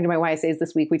 When I was talking to my YSAs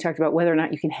this week, we talked about whether or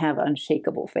not you can have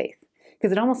unshakable faith.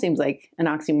 Because it almost seems like an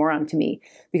oxymoron to me.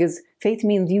 Because faith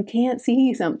means you can't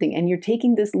see something and you're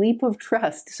taking this leap of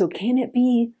trust. So can it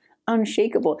be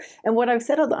unshakable? And what I've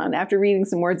settled on after reading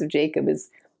some words of Jacob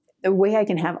is the way I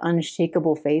can have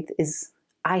unshakable faith is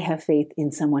I have faith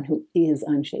in someone who is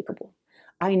unshakable.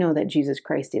 I know that Jesus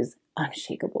Christ is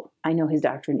unshakable. I know his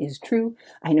doctrine is true.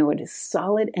 I know it is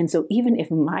solid. And so even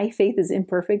if my faith is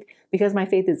imperfect, because my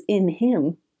faith is in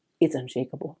him, it's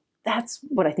unshakable. That's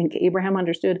what I think Abraham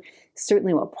understood,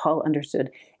 certainly what Paul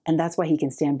understood. And that's why he can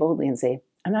stand boldly and say,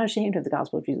 I'm not ashamed of the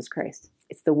gospel of Jesus Christ.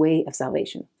 It's the way of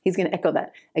salvation. He's going to echo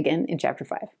that again in chapter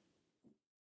 5.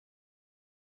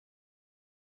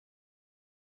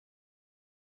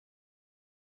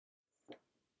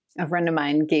 A friend of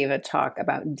mine gave a talk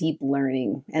about deep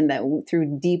learning, and that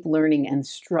through deep learning and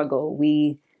struggle,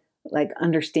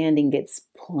 understanding gets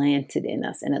planted in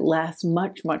us and it lasts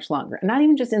much, much longer. Not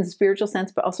even just in the spiritual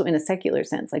sense, but also in a secular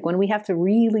sense. Like when we have to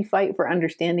really fight for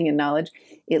understanding and knowledge,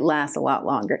 it lasts a lot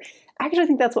longer. Actually, I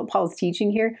think that's what Paul's teaching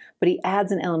here, but he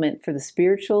adds an element for the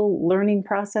spiritual learning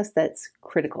process that's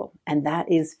critical, and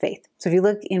that is faith. So if you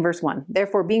look in verse 1,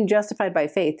 therefore being justified by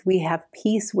faith, we have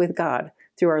peace with God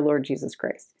through our Lord Jesus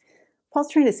Christ. Paul's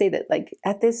trying to say that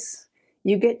at this,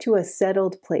 you get to a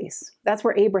settled place. That's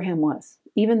where Abraham was.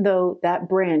 Even though that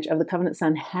branch of the covenant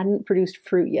son hadn't produced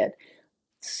fruit yet,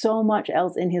 so much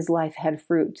else in his life had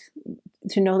fruit.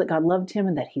 To know that God loved him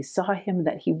and that he saw him,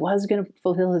 that he was going to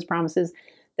fulfill his promises,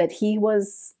 that he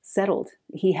was settled.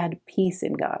 He had peace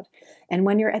in God. And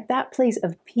when you're at that place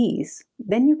of peace,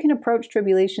 then you can approach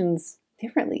tribulations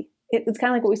differently. It's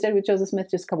kind of like what we said with Joseph Smith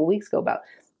just a couple weeks ago about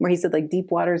where he said,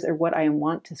 deep waters are what I am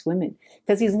wont to swim in.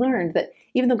 Because he's learned that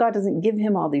even though God doesn't give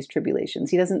him all these tribulations,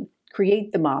 he doesn't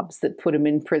create the mobs that put him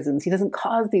in prisons, he doesn't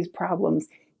cause these problems,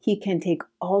 he can take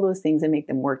all those things and make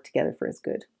them work together for his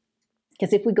good.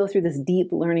 Because if we go through this deep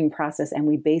learning process and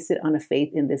we base it on a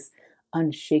faith in this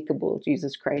unshakable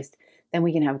Jesus Christ, then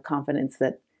we can have confidence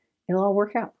that it'll all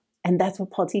work out. And that's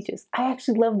what Paul teaches. I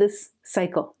actually love this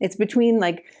cycle. It's between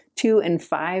 2 and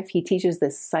 5. He teaches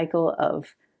this cycle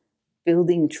of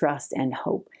building trust and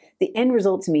hope. The end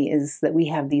result to me is that we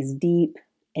have these deep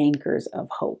anchors of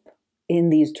hope. In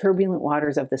these turbulent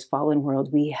waters of this fallen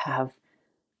world, we have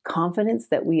confidence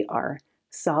that we are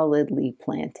solidly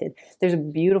planted. There's a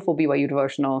beautiful BYU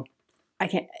devotional.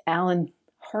 Alan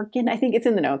Harkin, I think it's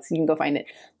in the notes. You can go find it.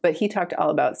 But he talked all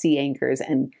about sea anchors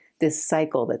and this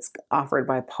cycle that's offered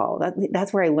by Paul.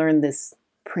 That's where I learned this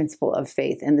principle of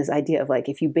faith and this idea of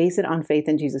if you base it on faith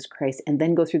in Jesus Christ and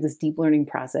then go through this deep learning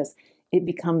process, it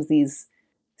becomes these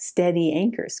steady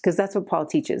anchors, because that's what Paul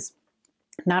teaches.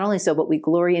 Not only so, but we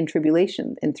glory in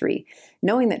tribulation in 3,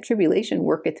 knowing that tribulation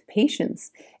worketh patience,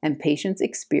 and patience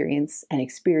experience, and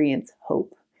experience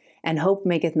hope. And hope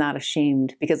maketh not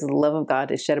ashamed, because the love of God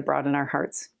is shed abroad in our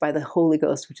hearts by the Holy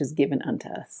Ghost, which is given unto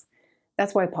us.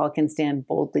 That's why Paul can stand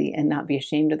boldly and not be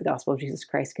ashamed of the gospel of Jesus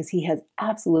Christ, because he has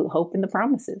absolute hope in the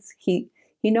promises. He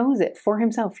knows it for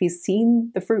himself. He's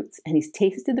seen the fruits and he's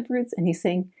tasted the fruits and he's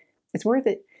saying, it's worth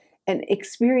it. And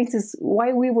experience is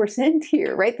why we were sent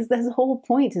here, right? That's the whole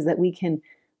point, is that we can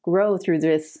grow through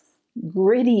this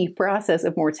gritty process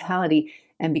of mortality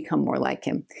and become more like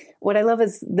him. What I love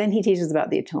is then he teaches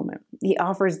about the atonement. He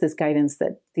offers this guidance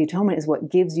that the atonement is what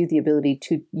gives you the ability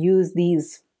to use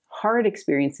these hard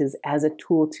experiences as a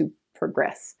tool to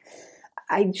progress.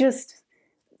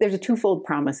 There's a twofold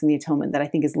promise in the atonement that I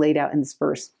think is laid out in this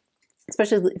verse,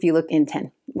 especially if you look in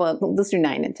 10. Well, let's do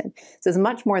 9 and 10. It says,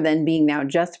 much more than being now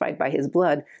justified by his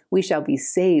blood, we shall be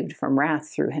saved from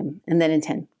wrath through him. And then in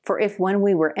 10, for if when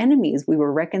we were enemies, we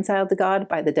were reconciled to God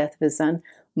by the death of his son,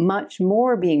 much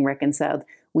more being reconciled,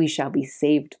 we shall be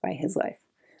saved by his life.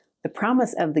 The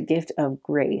promise of the gift of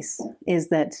grace is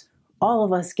that all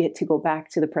of us get to go back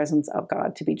to the presence of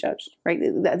God to be judged, right?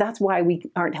 That's why we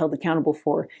aren't held accountable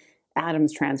for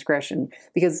Adam's transgression,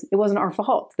 because it wasn't our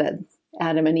fault that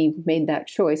Adam and Eve made that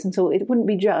choice. And so it wouldn't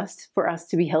be just for us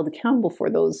to be held accountable for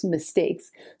those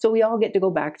mistakes. So we all get to go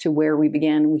back to where we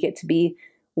began. We get to be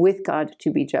with God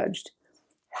to be judged.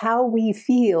 How we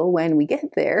feel when we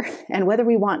get there and whether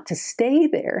we want to stay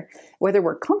there, whether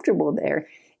we're comfortable there,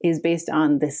 is based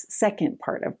on this second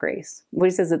part of grace. What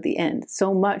he says at the end,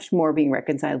 so much more being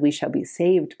reconciled, we shall be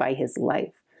saved by his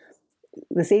life.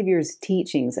 The Savior's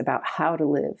teachings about how to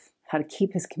live, how to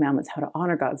keep his commandments, how to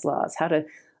honor God's laws, how to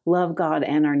love God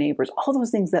and our neighbors, all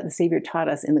those things that the Savior taught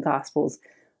us in the Gospels,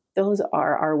 those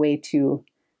are our way to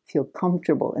feel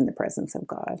comfortable in the presence of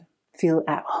God, feel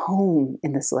at home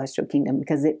in the celestial kingdom,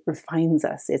 because it refines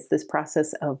us. It's this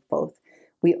process of both.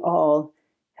 We all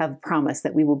have promised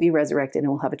that we will be resurrected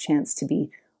and we'll have a chance to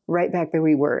be right back where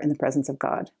we were in the presence of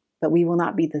God. But we will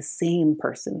not be the same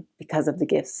person because of the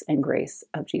gifts and grace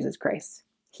of Jesus Christ.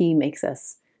 He makes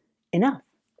us enough,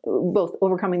 both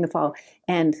overcoming the fall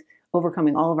and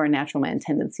overcoming all of our natural man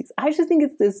tendencies. I just think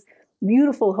it's this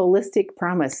beautiful, holistic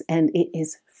promise, and it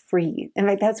is free. In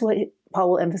fact, that's what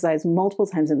Paul will emphasize multiple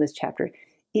times in this chapter.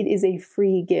 It is a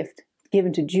free gift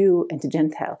given to Jew and to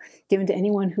Gentile, given to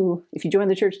anyone who, if you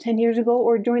joined the church 10 years ago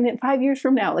or join it 5 years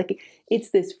from now,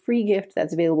 it's this free gift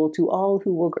that's available to all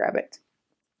who will grab it.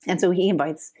 And so he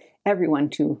invites everyone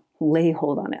to lay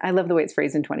hold on it. I love the way it's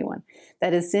phrased in 21.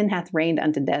 That as sin hath reigned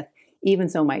unto death, even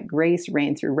so might grace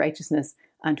reign through righteousness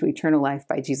unto eternal life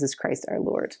by Jesus Christ our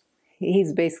Lord.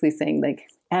 He's basically saying,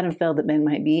 Adam fell that men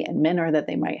might be, and men are that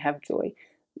they might have joy.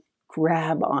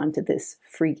 Grab onto this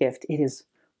free gift. It is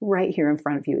right here in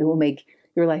front of you. It will make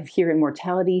your life here in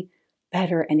mortality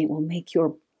better, and it will make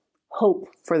your hope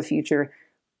for the future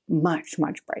much,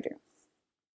 much brighter.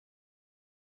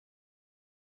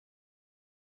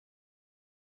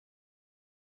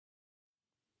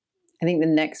 I think the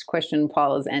next question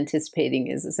Paul is anticipating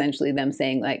is essentially them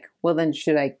saying, well, then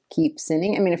should I keep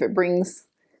sinning? I mean, if it brings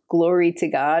glory to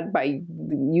God by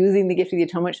using the gift of the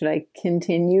atonement, should I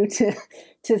continue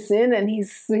to sin? And he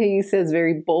says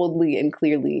very boldly and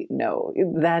clearly, no,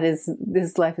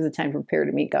 this life is a time to prepare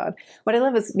to meet God. What I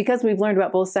love is because we've learned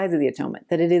about both sides of the atonement,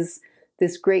 that it is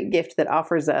this great gift that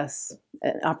offers us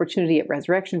an opportunity at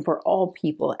resurrection for all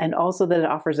people, and also that it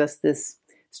offers us this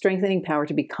strengthening power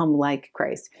to become like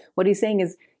Christ. What he's saying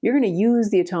is you're going to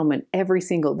use the atonement every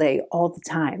single day, all the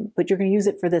time, but you're going to use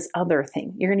it for this other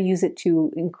thing. You're going to use it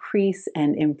to increase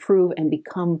and improve and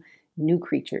become new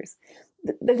creatures.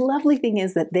 The lovely thing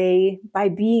is that by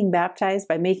being baptized,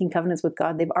 by making covenants with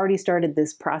God, they've already started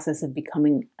this process of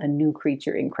becoming a new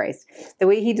creature in Christ. The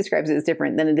way he describes it is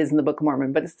different than it is in the Book of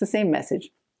Mormon, but it's the same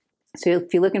message. So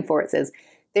if you're looking for it, it says,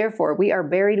 therefore, we are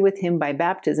buried with him by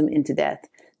baptism into death,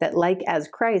 that like as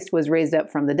Christ was raised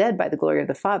up from the dead by the glory of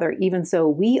the Father, even so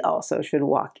we also should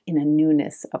walk in a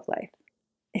newness of life.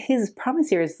 His promise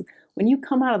here is when you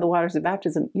come out of the waters of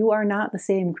baptism, you are not the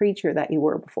same creature that you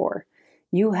were before.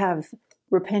 You have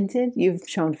repented, you've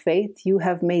shown faith, you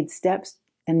have made steps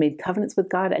and made covenants with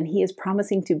God, and he is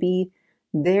promising to be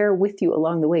there with you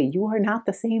along the way. You are not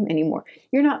the same anymore.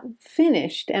 You're not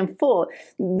finished and full.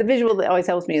 The visual that always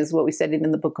helps me is what we studied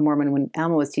in the Book of Mormon when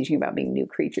Alma was teaching about being new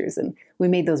creatures. And we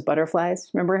made those butterflies.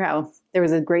 Remember how there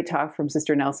was a great talk from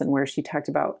Sister Nelson where she talked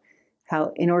about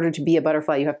how in order to be a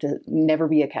butterfly, you have to never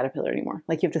be a caterpillar anymore.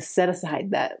 You have to set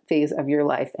aside that phase of your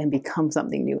life and become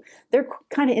something new. They're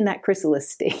kind of in that chrysalis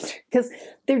stage because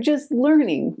they're just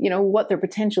learning, what their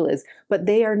potential is, but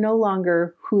they are no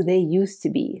longer who they used to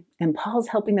be. And Paul's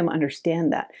helping them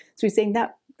understand that. So he's saying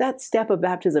that step of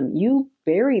baptism, you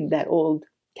buried that old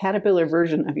caterpillar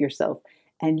version of yourself,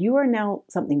 and you are now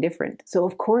something different. So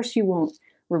of course you won't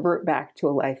revert back to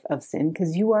a life of sin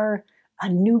because you are a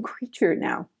new creature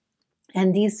now.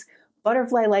 And these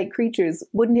butterfly-like creatures,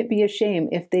 wouldn't it be a shame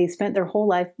if they spent their whole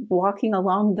life walking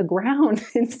along the ground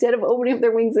instead of opening up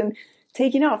their wings and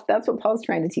taking off? That's what Paul's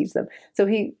trying to teach them. So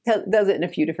he does it in a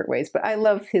few different ways, but I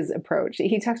love his approach.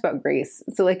 He talks about grace.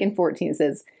 So in 14 it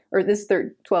says, or this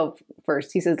 12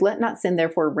 first, he says, let not sin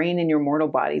therefore reign in your mortal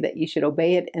body, that ye should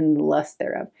obey it in the lust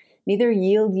thereof. Neither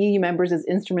yield ye members as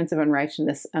instruments of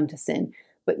unrighteousness unto sin,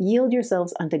 but yield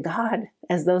yourselves unto God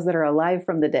as those that are alive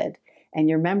from the dead, and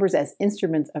your members as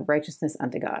instruments of righteousness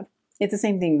unto God. It's the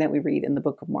same thing that we read in the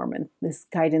Book of Mormon, this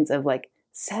guidance of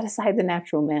set aside the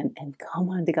natural man and come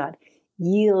unto God.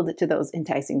 Yield to those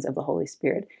enticings of the Holy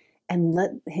Spirit and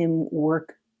let him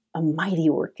work a mighty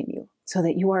work in you so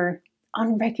that you are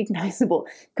unrecognizable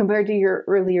compared to your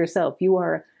earlier self. You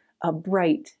are a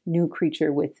bright new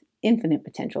creature with infinite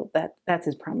potential. That's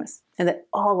his promise. And that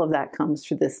all of that comes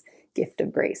through this gift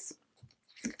of grace.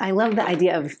 I love the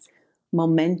idea of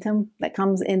momentum that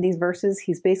comes in these verses.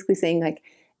 He's basically saying, like,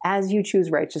 as you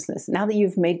choose righteousness, now that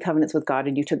you've made covenants with God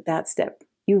and you took that step,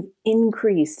 you've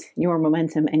increased your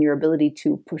momentum and your ability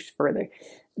to push further.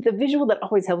 The visual that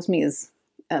always helps me is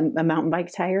a mountain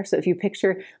bike tire. So if you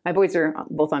picture, my boys are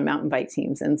both on mountain bike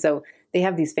teams. And so they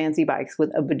have these fancy bikes with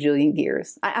a bajillion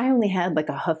gears. I only had like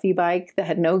a Huffy bike that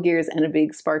had no gears and a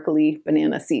big sparkly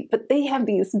banana seat, but they have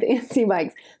these fancy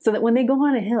bikes so that when they go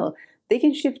on a hill, they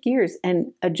can shift gears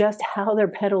and adjust how their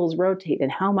pedals rotate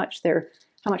and how much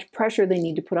pressure they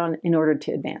need to put on in order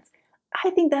to advance. I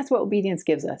think that's what obedience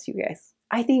gives us, you guys.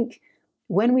 I think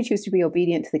when we choose to be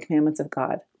obedient to the commandments of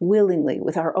God, willingly,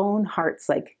 with our own hearts,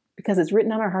 like because it's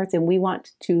written on our hearts and we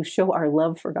want to show our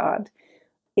love for God,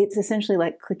 it's essentially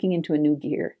like clicking into a new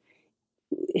gear.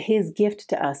 His gift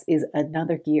to us is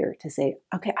another gear to say,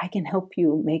 okay, I can help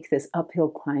you make this uphill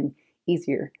climb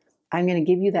easier. I'm going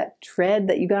to give you that tread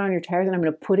that you got on your tires and I'm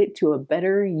going to put it to a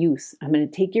better use. I'm going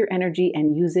to take your energy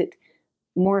and use it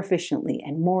more efficiently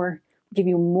and give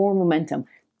you more momentum.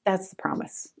 That's the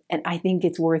promise. And I think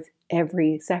it's worth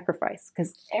every sacrifice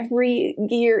because every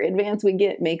gear advance we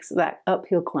get makes that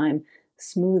uphill climb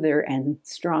smoother and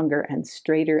stronger and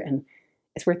straighter, and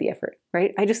it's worth the effort,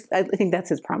 right? I think that's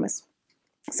his promise.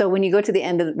 So when you go to the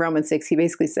end of Romans 6, he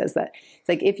basically says that it's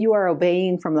like, if you are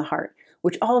obeying from the heart,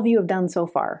 which all of you have done so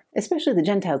far, especially the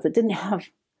Gentiles that didn't have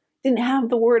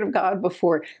the word of God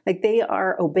before, like they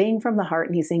are obeying from the heart.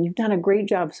 And he's saying, you've done a great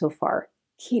job so far.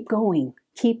 Keep going,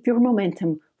 keep your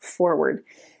momentum forward.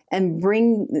 And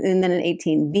then in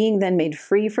 18, being then made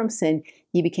free from sin,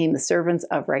 ye became the servants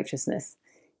of righteousness.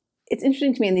 It's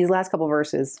interesting to me in these last couple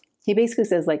verses, he basically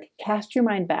says, like, cast your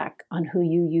mind back on who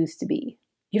you used to be.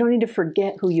 You don't need to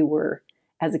forget who you were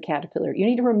as a caterpillar. You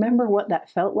need to remember what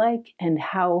that felt like and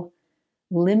how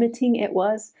limiting it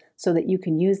was so that you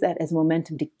can use that as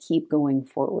momentum to keep going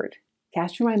forward.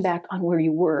 Cast your mind back on where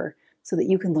you were so that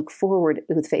you can look forward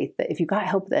with faith that if you got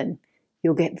help then,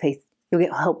 you'll get faith. You'll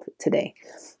get help today.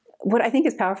 What I think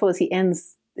is powerful is he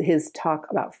ends his talk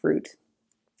about fruit.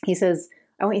 He says,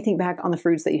 I want you to think back on the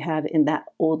fruits that you had in that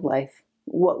old life.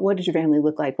 What did your family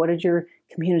look like? What did your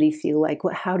community feel like?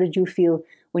 How did you feel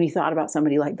when you thought about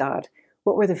somebody like God?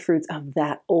 What were the fruits of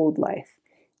that old life?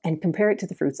 And compare it to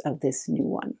the fruits of this new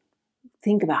one.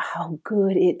 Think about how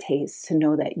good it tastes to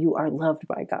know that you are loved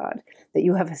by God, that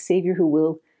you have a Savior who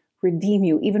will redeem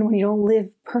you, even when you don't live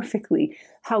perfectly.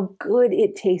 How good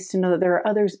it tastes to know that there are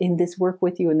others in this work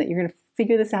with you and that you're going to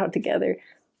figure this out together.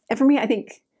 And for me, I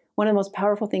think one of the most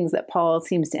powerful things that Paul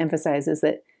seems to emphasize is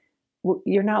that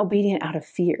you're not obedient out of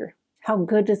fear. How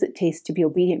good does it taste to be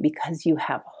obedient because you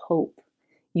have hope?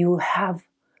 You have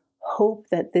hope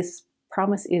that this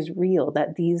promise is real,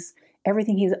 that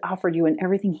everything he's offered you and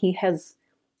everything he has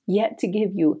yet to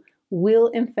give you will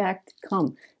in fact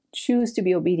come. Choose to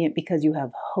be obedient because you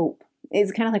have hope.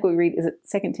 It's kind of like what we read, is it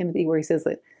 2 Timothy, where he says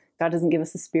that God doesn't give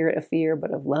us a spirit of fear,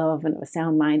 but of love and of a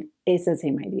sound mind. It's the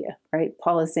same idea, right?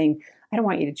 Paul is saying, I don't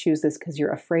want you to choose this because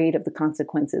you're afraid of the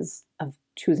consequences of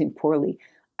choosing poorly.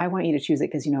 I want you to choose it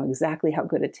because you know exactly how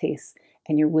good it tastes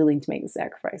and you're willing to make the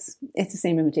sacrifice. It's the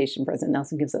same invitation President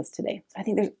Nelson gives us today. So I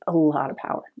think there's a lot of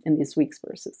power in this week's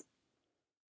verses.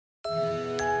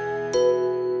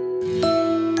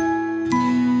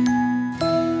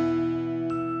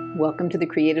 Welcome to the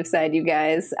creative side, you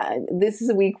guys. This is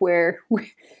a week where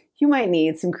you might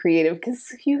need some creative,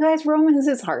 because you guys, Romans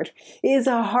is hard. It is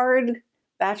a hard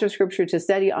batch of scripture to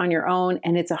study on your own,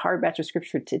 and it's a hard batch of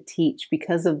scripture to teach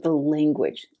because of the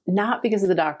language, not because of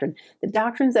the doctrine. The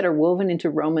doctrines that are woven into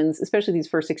Romans, especially these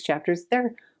first 6 chapters,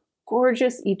 they're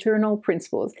gorgeous, eternal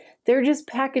principles. They're just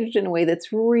packaged in a way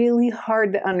that's really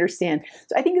hard to understand.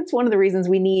 So I think it's one of the reasons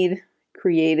we need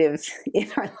creatives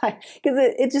in our life, because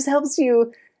it just helps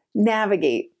you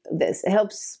navigate this. It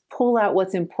helps pull out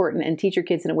what's important and teach your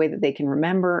kids in a way that they can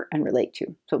remember and relate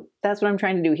to. So that's what I'm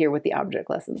trying to do here with the object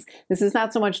lessons. This is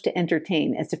not so much to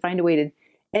entertain as to find a way to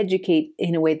educate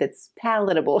in a way that's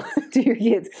palatable to your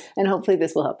kids, and hopefully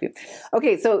this will help you.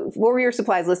 Okay, so what were your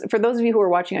supplies list? For those of you who are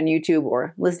watching on YouTube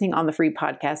or listening on the free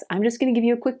podcast, I'm just going to give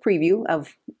you a quick preview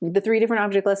of the 3 different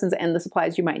object lessons and the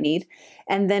supplies you might need.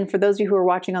 And then for those of you who are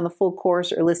watching on the full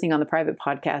course or listening on the private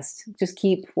podcast, just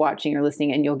keep watching or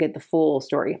listening and you'll get the full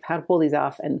story of how to pull these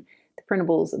off and the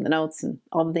printables and the notes and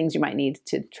all the things you might need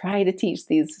to try to teach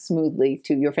these smoothly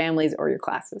to your families or your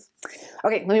classes.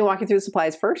 Okay, let me walk you through the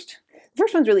supplies first. The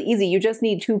first one's really easy. You just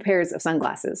need 2 pairs of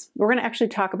sunglasses. We're going to actually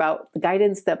talk about the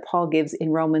guidance that Paul gives in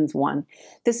Romans 1.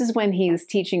 This is when he's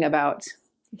teaching about,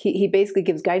 he basically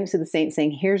gives guidance to the saints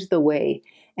saying, here's the way.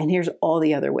 And here's all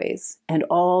the other ways. And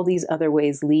all these other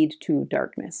ways lead to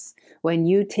darkness. When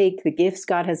you take the gifts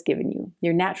God has given you,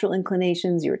 your natural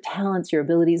inclinations, your talents, your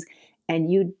abilities, and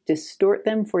you distort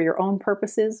them for your own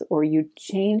purposes, or you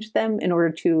change them in order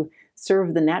to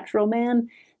serve the natural man,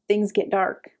 things get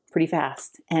dark pretty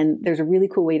fast. And there's a really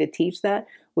cool way to teach that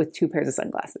with 2 pairs of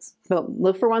sunglasses. So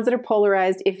look for ones that are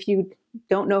polarized. If you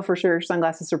don't know for sure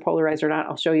sunglasses are polarized or not,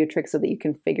 I'll show you a trick so that you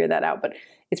can figure that out. But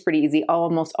it's pretty easy.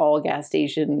 Almost all gas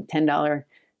station $10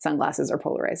 sunglasses are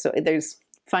polarized. So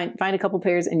find a couple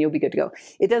pairs and you'll be good to go.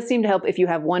 It does seem to help if you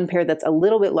have one pair that's a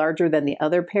little bit larger than the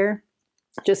other pair,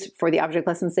 just for the object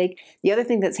lesson's sake. The other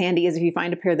thing that's handy is if you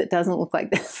find a pair that doesn't look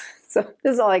like this. So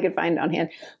this is all I could find on hand.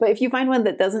 But if you find one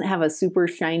that doesn't have a super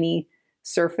shiny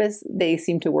surface, they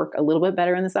seem to work a little bit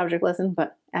better in this object lesson.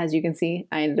 But as you can see,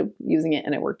 I ended up using it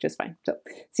and it worked just fine. So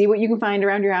see what you can find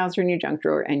around your house or in your junk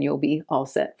drawer and you'll be all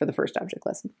set for the first object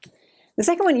lesson. The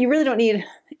second one, you really don't need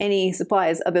any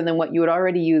supplies other than what you would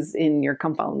already use in your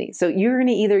Come Follow Me. So you're going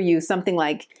to either use something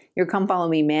like your Come Follow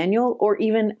Me manual or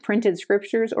even printed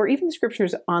scriptures or even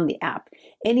scriptures on the app.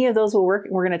 Any of those will work.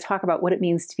 We're going to talk about what it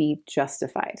means to be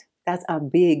justified. That's a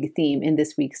big theme in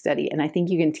this week's study. And I think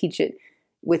you can teach it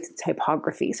with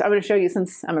typography. So I'm going to show you,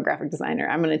 since I'm a graphic designer,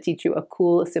 I'm going to teach you a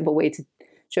cool, simple way to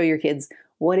show your kids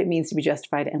what it means to be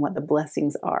justified and what the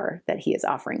blessings are that he is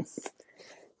offering.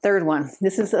 Third one,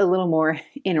 this is a little more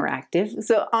interactive.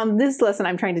 So on this lesson,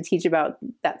 I'm trying to teach about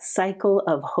that cycle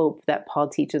of hope that Paul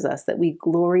teaches us, that we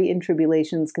glory in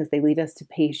tribulations because they lead us to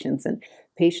patience, and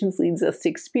patience leads us to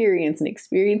experience, and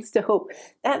experience to hope.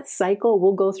 That cycle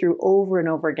we'll go through over and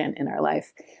over again in our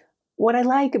life. What I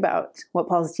like about what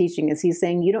Paul's teaching is he's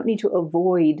saying you don't need to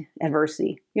avoid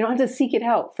adversity. You don't have to seek it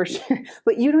out for sure,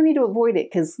 but you don't need to avoid it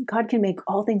because God can make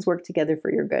all things work together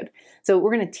for your good. So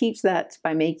we're going to teach that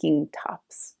by making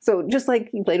tops. So just like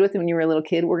you played with when you were a little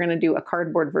kid, we're going to do a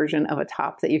cardboard version of a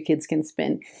top that your kids can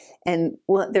spin. And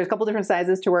there's a couple different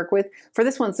sizes to work with. For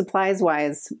this one,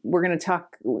 supplies-wise, we're going to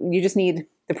talk, you just need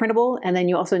the printable and then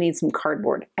you also need some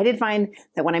cardboard. I did find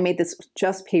that when I made this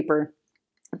just paper,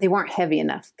 they weren't heavy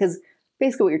enough because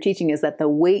basically what you're teaching is that the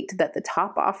weight that the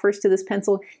top offers to this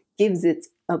pencil gives it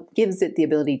the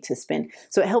ability to spin.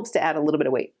 So it helps to add a little bit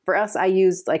of weight. For us, I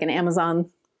used like an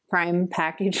Amazon Prime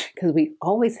package because we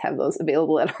always have those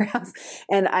available at our house.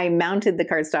 And I mounted the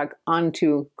cardstock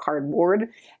onto cardboard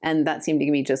and that seemed to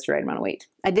give me just the right amount of weight.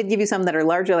 I did give you some that are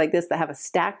larger like this that have a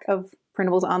stack of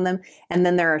printables on them. And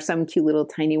then there are some cute little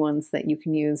tiny ones that you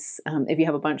can use if you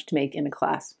have a bunch to make in a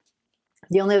class.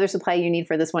 The only other supply you need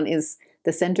for this one is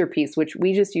the centerpiece, which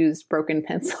we just used broken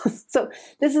pencils. So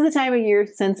this is the time of year,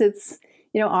 since it's,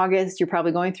 August, you're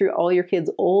probably going through all your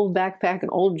kids' old backpack and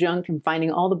old junk and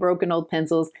finding all the broken old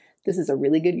pencils. This is a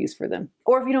really good use for them.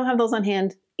 Or if you don't have those on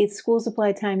hand, it's school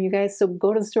supply time, you guys. So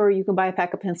go to the store, you can buy a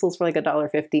pack of pencils for like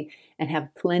 $1.50 and have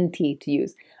plenty to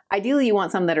use. Ideally, you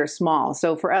want some that are small.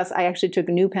 So for us, I actually took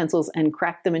new pencils and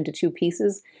cracked them into 2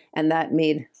 pieces, and that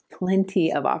made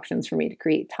plenty of options for me to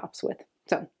create tops with.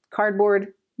 So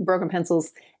cardboard, broken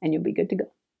pencils, and you'll be good to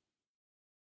go.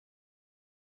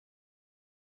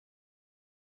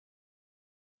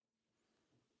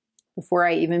 Before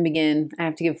I even begin, I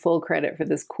have to give full credit for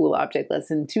this cool object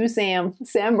lesson to Sam.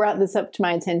 Sam brought this up to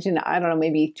my attention, I don't know,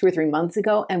 maybe 2 or 3 months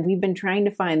ago, and we've been trying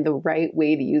to find the right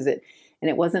way to use it. And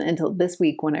it wasn't until this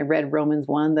week when I read Romans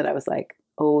 1 that I was like,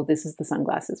 oh, this is the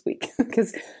sunglasses week.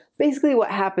 Because basically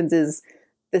what happens is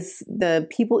the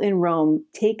people in Rome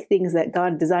take things that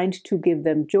God designed to give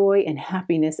them joy and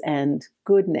happiness and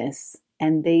goodness,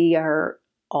 and they are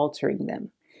altering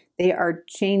them. They are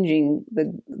changing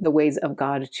the ways of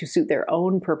God to suit their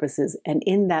own purposes. And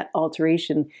in that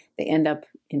alteration, they end up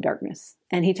in darkness.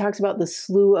 And he talks about the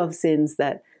slew of sins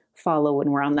that follow when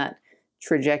we're on that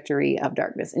trajectory of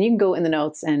darkness. And you can go in the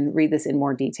notes and read this in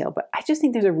more detail. But I just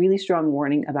think there's a really strong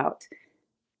warning about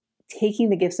taking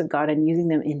the gifts of God and using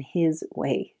them in his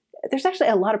way. There's actually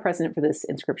a lot of precedent for this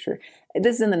in scripture.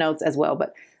 This is in the notes as well.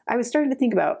 But I was starting to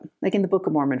think about, like in the Book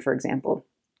of Mormon, for example,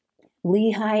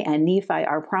 Lehi and Nephi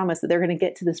are promised that they're going to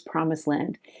get to this promised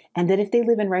land, and that if they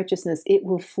live in righteousness, it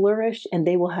will flourish and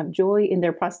they will have joy in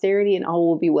their posterity and all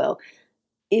will be well.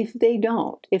 If they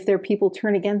don't, if their people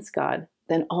turn against God,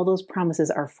 then all those promises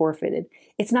are forfeited.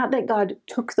 It's not that God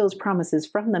took those promises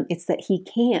from them. It's that he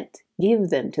can't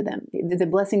give them to them. The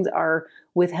blessings are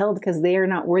withheld because they are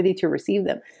not worthy to receive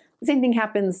them. The same thing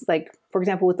happens, like, for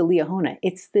example, with the Liahona.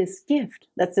 It's this gift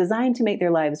that's designed to make their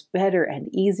lives better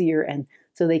and easier and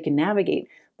so they can navigate.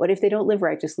 But if they don't live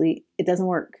righteously, it doesn't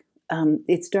work.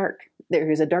 It's dark. There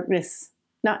is a darkness,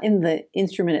 not in the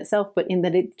instrument itself, but in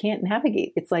that it can't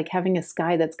navigate. It's like having a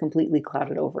sky that's completely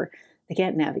clouded over. They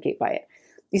can't navigate by it.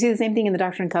 You see the same thing in the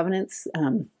Doctrine and Covenants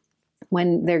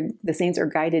when the saints are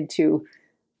guided to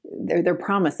their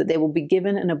promise that they will be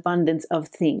given an abundance of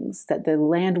things, that the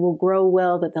land will grow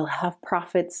well, that they'll have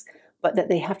profits, but that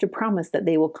they have to promise that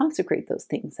they will consecrate those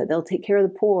things, that they'll take care of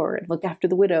the poor and look after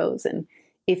the widows. And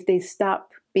if they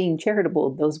stop being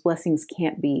charitable, those blessings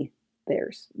can't be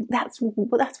theirs. That's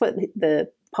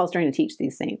what Paul's trying to teach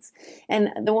these saints. And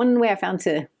the one way I found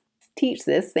to teach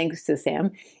this, thanks to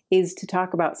Sam, is to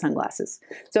talk about sunglasses.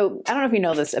 So I don't know if you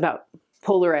know this about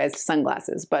polarized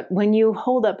sunglasses, but when you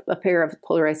hold up a pair of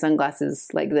polarized sunglasses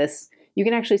like this, you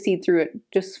can actually see through it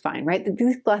just fine, right?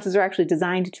 These glasses are actually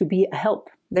designed to be a help.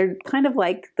 They're kind of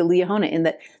like the Liahona in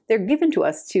that they're given to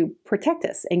us to protect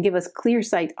us and give us clear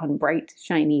sight on bright,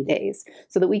 shiny days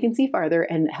so that we can see farther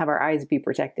and have our eyes be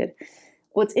protected.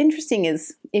 What's interesting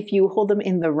is if you hold them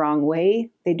in the wrong way,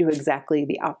 they do exactly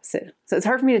the opposite. So it's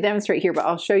hard for me to demonstrate here, but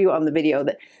I'll show you on the video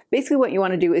that basically what you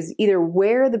want to do is either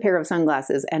wear the pair of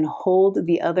sunglasses and hold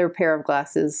the other pair of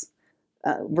glasses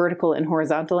vertical and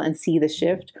horizontal and see the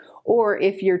shift. Or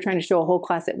if you're trying to show a whole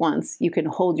class at once, you can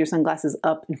hold your sunglasses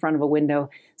up in front of a window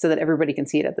so that everybody can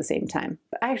see it at the same time.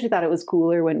 But I actually thought it was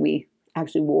cooler when we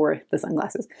actually wore the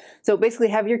sunglasses. So basically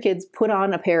have your kids put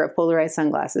on a pair of polarized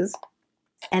sunglasses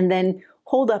and then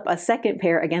hold up a second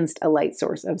pair against a light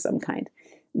source of some kind.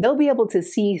 They'll be able to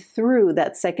see through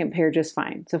that second pair just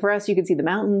fine. So for us, you can see the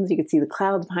mountains, you can see the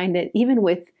clouds behind it, even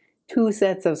with two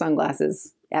sets of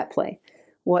sunglasses at play.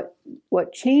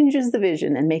 What changes the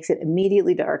vision and makes it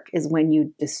immediately dark is when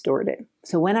you distort it.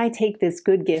 So when I take this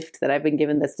good gift that I've been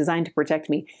given that's designed to protect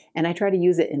me, and I try to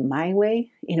use it in my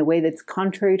way, in a way that's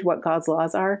contrary to what God's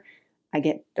laws are, I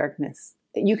get darkness.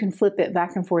 You can flip it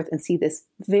back and forth and see this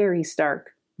very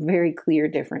stark, very clear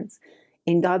difference.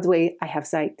 In God's way, I have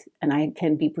sight and I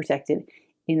can be protected.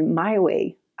 In my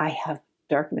way, I have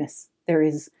darkness. There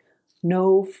is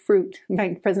no fruit. In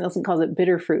fact, President Nelson calls it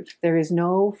bitter fruit. There is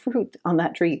no fruit on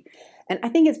that tree. And I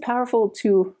think it's powerful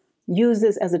to use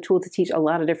this as a tool to teach a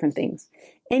lot of different things.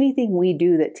 Anything we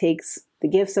do that takes the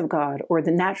gifts of God or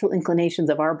the natural inclinations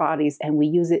of our bodies and we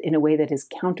use it in a way that is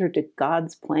counter to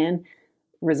God's plan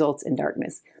results in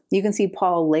darkness. You can see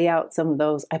Paul lay out some of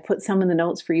those. I put some in the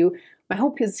notes for you. My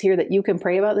hope is here that you can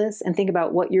pray about this and think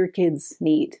about what your kids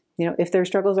need. You know, if their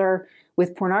struggles are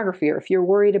with pornography or if you're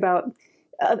worried about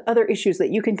other issues, that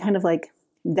you can kind of like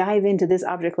dive into this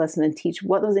object lesson and teach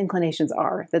what those inclinations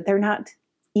are, that they're not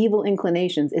evil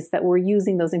inclinations. It's that we're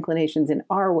using those inclinations in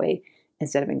our way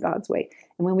instead of in God's way.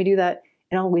 And when we do that,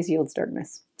 it always yields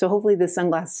darkness. So hopefully this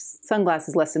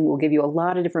sunglasses lesson will give you a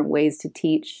lot of different ways to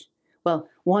teach. Well,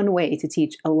 one way to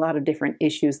teach a lot of different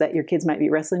issues that your kids might be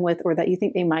wrestling with or that you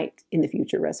think they might in the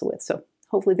future wrestle with. So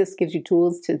hopefully this gives you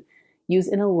tools to use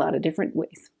in a lot of different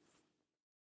ways.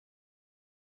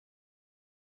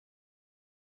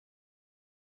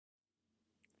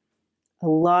 A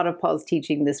lot of Paul's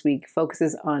teaching this week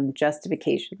focuses on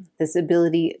justification, this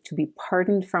ability to be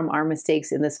pardoned from our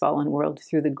mistakes in this fallen world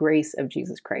through the grace of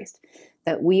Jesus Christ.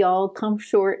 That we all come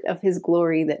short of his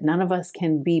glory, that none of us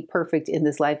can be perfect in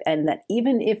this life, and that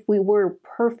even if we were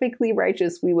perfectly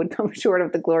righteous, we would come short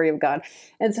of the glory of God.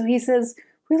 And so he says,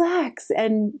 relax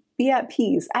and be at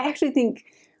peace. I actually think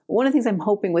one of the things I'm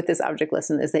hoping with this object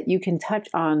lesson is that you can touch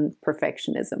on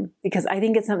perfectionism, because I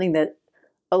think it's something that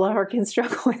a lot of our kids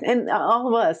struggle with, and all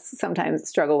of us sometimes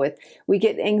struggle with. We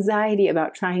get anxiety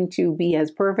about trying to be as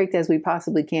perfect as we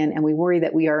possibly can, and we worry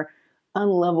that we are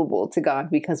unlovable to God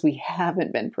because we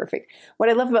haven't been perfect. What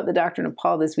I love about the doctrine of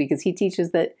Paul this week is he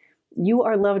teaches that you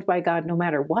are loved by God no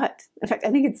matter what. In fact,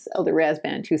 I think it's Elder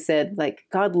Rasband who said, like,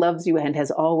 God loves you and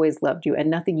has always loved you, and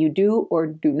nothing you do or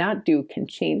do not do can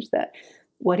change that.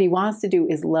 What he wants to do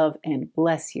is love and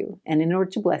bless you. And in order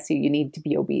to bless you, you need to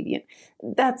be obedient.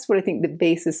 That's what I think the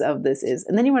basis of this is.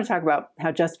 And then you want to talk about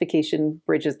how justification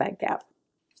bridges that gap.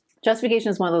 Justification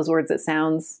is one of those words that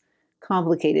sounds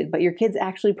complicated, but your kids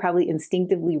actually probably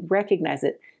instinctively recognize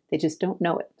it. They just don't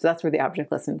know it. So that's where the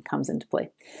object lesson comes into play.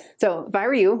 So if I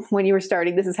were you, when you were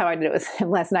starting, this is how I did it with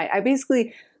him last night. I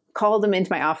basically called him into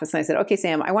my office and I said, okay,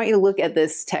 Sam, I want you to look at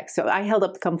this text. So I held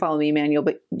up the Come Follow Me manual,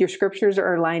 but your scriptures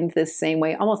are aligned this same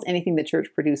way. Almost anything the church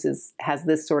produces has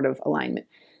this sort of alignment.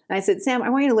 And I said, Sam, I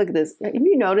want you to look at this. Have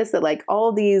you noticed that like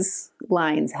all these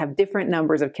lines have different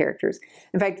numbers of characters?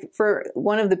 In fact, for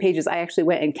one of the pages, I actually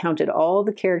went and counted all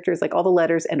the characters, like all the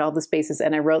letters and all the spaces,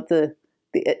 and I wrote the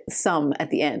sum at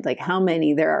the end, like how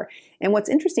many there are. And what's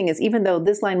interesting is even though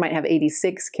this line might have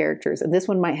 86 characters and this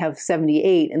one might have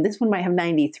 78 and this one might have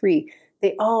 93,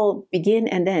 they all begin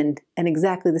and end in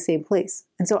exactly the same place.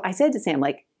 And so I said to Sam,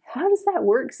 like, how does that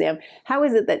work, Sam? How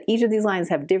is it that each of these lines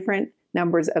have different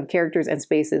numbers of characters and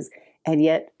spaces and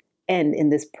yet end in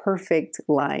this perfect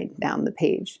line down the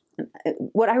page.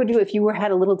 What I would do if you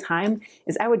had a little time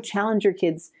is I would challenge your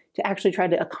kids to actually try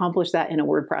to accomplish that in a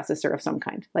word processor of some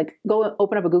kind. Like go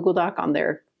open up a Google Doc on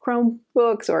their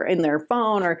Chromebooks or in their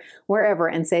phone or wherever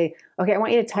and say, okay, I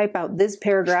want you to type out this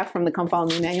paragraph from the Come Follow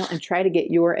Me manual and try to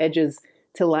get your edges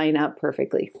to line up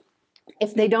perfectly.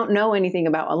 If they don't know anything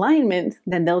about alignment,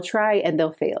 then they'll try and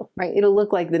they'll fail, right? It'll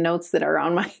look like the notes that are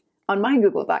on my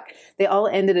Google Doc. They all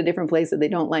end at a different place, so they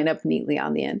don't line up neatly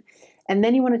on the end. And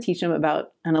then you want to teach them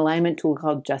about an alignment tool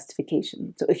called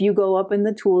justification. So if you go up in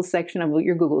the tools section of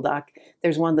your Google Doc,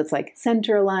 there's one that's like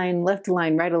center align, left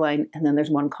align, right align, and then there's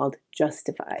one called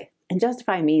justify. And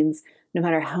justify means no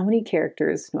matter how many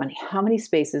characters, no matter how many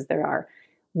spaces there are,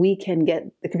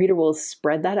 the computer will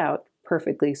spread that out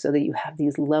perfectly so that you have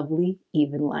these lovely,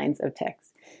 even lines of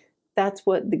text. That's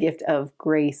what the gift of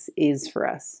grace is for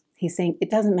us. He's saying it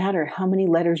doesn't matter how many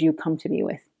letters you come to me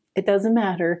with. It doesn't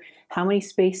matter how many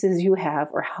spaces you have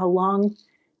or how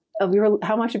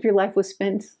much of your life was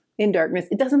spent in darkness.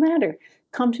 It doesn't matter.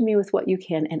 Come to me with what you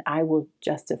can and I will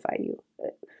justify you.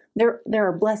 There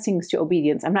are blessings to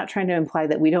obedience. I'm not trying to imply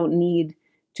that we don't need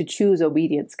to choose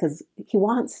obedience because he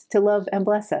wants to love and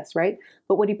bless us, right?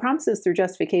 But what he promises through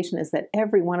justification is that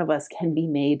every one of us can be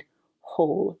made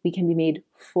whole. We can be made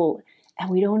full. And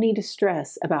we don't need to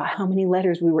stress about how many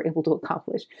letters we were able to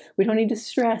accomplish. We don't need to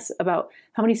stress about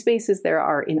how many spaces there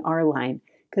are in our line,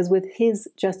 because with his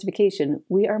justification,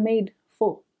 we are made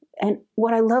full. And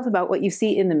what I love about what you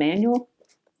see in the manual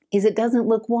is it doesn't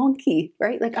look wonky,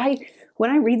 right? Like when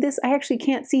I read this, I actually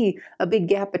can't see a big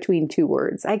gap between two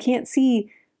words. I can't see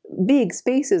big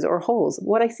spaces or holes.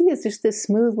 What I see is just this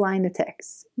smooth line of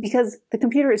text, because the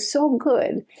computer is so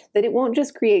good that it won't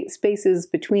just create spaces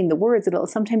between the words. It'll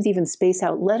sometimes even space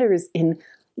out letters in,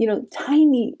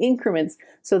 tiny increments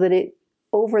so that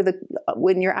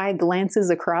when your eye glances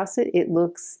across it, it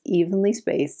looks evenly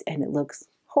spaced and it looks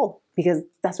whole, because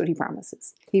that's what he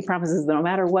promises. He promises that no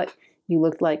matter what you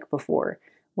looked like before,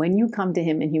 when you come to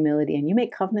him in humility and you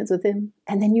make covenants with him,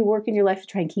 and then you work in your life to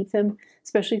try and keep them,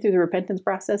 especially through the repentance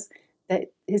process,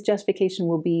 that his justification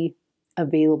will be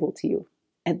available to you.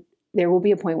 And there will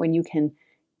be a point when you can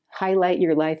highlight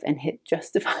your life and hit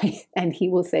justify, and he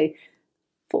will say,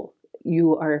 full.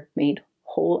 You are made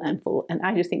whole and full. And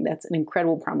I just think that's an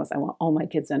incredible promise I want all my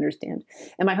kids to understand.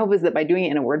 And my hope is that by doing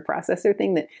it in a word processor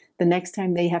thing, that the next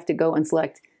time they have to go and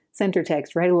select center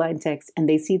text, right align text, and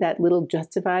they see that little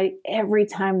justify every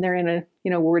time they're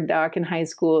in a Word doc in high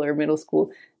school or middle school,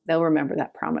 they'll remember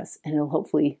that promise, and it'll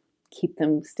hopefully keep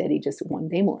them steady just one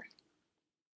day more.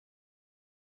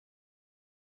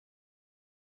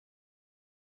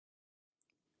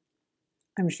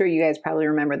 I'm sure you guys probably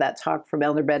remember that talk from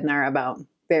Elder Bednar about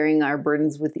bearing our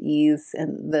burdens with ease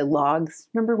and the logs.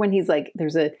 Remember when he's like,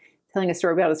 telling a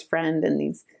story about his friend and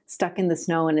he's stuck in the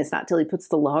snow, and it's not till he puts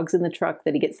the logs in the truck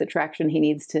that he gets the traction he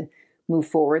needs to move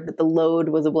forward, that the load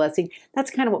was a blessing.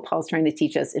 That's kind of what Paul's trying to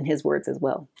teach us in his words as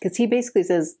well. Because he basically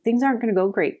says, things aren't going to go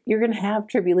great. You're going to have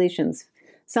tribulations.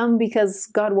 Some because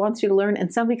God wants you to learn,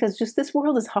 and some because just this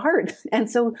world is hard. And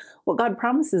so what God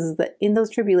promises is that in those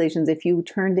tribulations, if you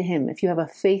turn to him, if you have a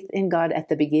faith in God at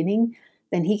the beginning,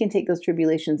 then he can take those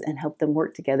tribulations and help them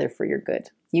work together for your good.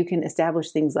 You can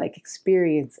establish things like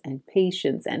experience and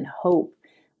patience and hope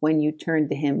when you turn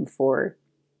to him for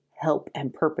help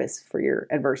and purpose for your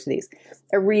adversities.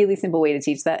 A really simple way to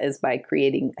teach that is by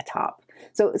creating a top.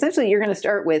 So essentially, you're going to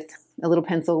start with a little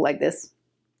pencil like this.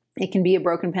 It can be a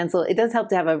broken pencil. It does help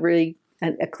to have a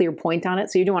clear point on it.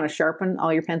 So you don't want to sharpen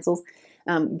all your pencils.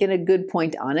 Get a good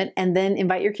point on it, and then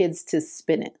invite your kids to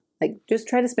spin it. Like, just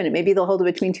try to spin it. Maybe they'll hold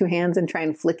it between two hands and try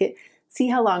and flick it. See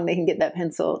how long they can get that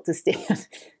pencil to stand.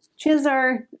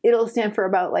 It'll stand for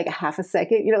about like a half a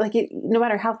second. No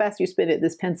matter how fast you spin it,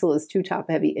 this pencil is too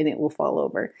top heavy and it will fall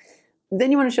over.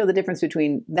 Then you want to show the difference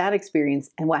between that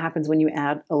experience and what happens when you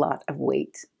add a lot of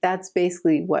weight. That's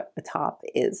basically what a top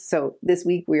is. So this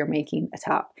week we are making a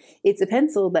top. It's a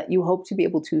pencil that you hope to be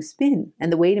able to spin.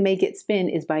 And the way to make it spin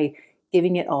is by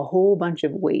giving it a whole bunch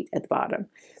of weight at the bottom.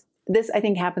 This, I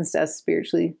think, happens to us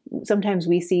spiritually. Sometimes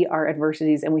we see our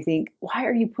adversities and we think, why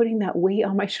are you putting that weight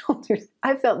on my shoulders?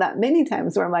 I've felt that many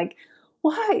times where I'm like,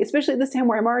 why? Especially this time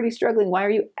where I'm already struggling. Why are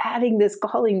you adding this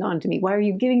calling onto me? Why are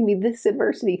you giving me this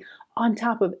adversity on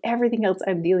top of everything else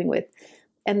I'm dealing with?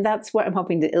 And that's what I'm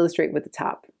hoping to illustrate with the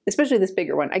top, especially this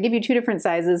bigger one. I give you two different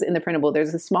sizes in the printable.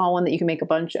 There's a small one that you can make a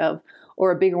bunch of,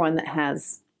 or a bigger one that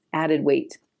has added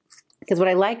weight. Because what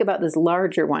I like about this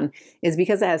larger one is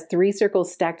because it has three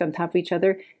circles stacked on top of each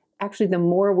other, actually the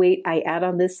more weight I add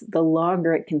on this, the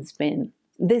longer it can spin.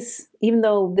 Even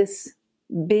though this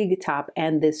big top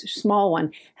and this small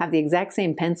one have the exact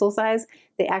same pencil size,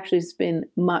 they actually spin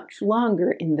much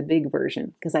longer in the big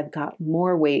version because I've got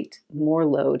more weight, more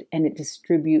load, and it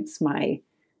distributes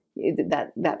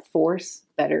that force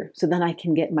better. So then I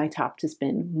can get my top to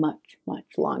spin much, much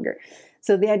longer.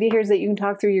 So the idea here is that you can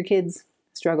talk through your kids'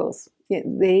 struggles.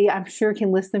 They, I'm sure,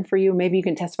 can list them for you. Maybe you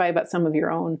can testify about some of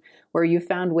your own where you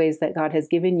found ways that God has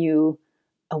given you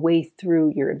a way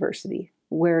through your adversity,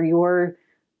 where your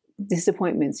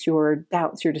disappointments, your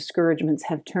doubts, your discouragements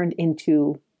have turned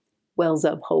into wells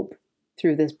of hope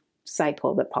through this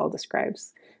cycle that Paul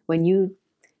describes. When you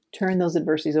turn those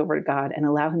adversities over to God and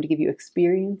allow Him to give you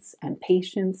experience and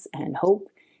patience and hope,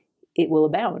 it will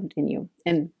abound in you.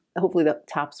 And hopefully the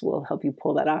tops will help you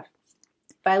pull that off.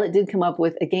 Violet did come up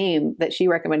with a game that she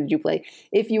recommended you play.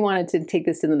 If you wanted to take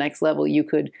this to the next level, you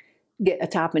could get a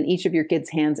top in each of your kids'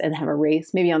 hands and have a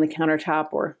race, maybe on the countertop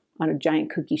or on a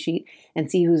giant cookie sheet, and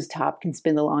see whose top can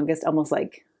spin the longest, almost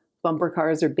like bumper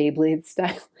cars or Beyblade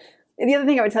style. And the other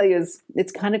thing I would tell you is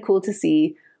it's kind of cool to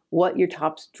see what your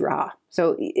tops draw.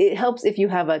 So it helps if you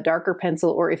have a darker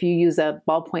pencil or if you use a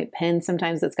ballpoint pen,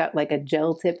 sometimes that's got like a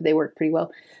gel tip, they work pretty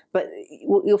well. But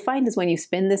what you'll find is when you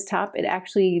spin this top, it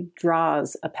actually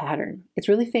draws a pattern. It's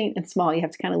really faint and small. You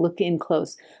have to kind of look in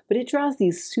close, but it draws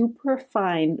these super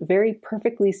fine, very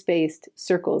perfectly spaced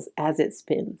circles as it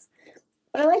spins.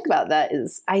 What I like about that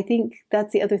is I think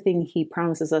that's the other thing He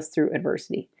promises us through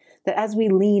adversity, that as we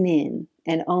lean in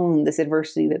and own this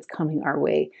adversity that's coming our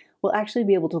way, we'll actually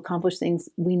be able to accomplish things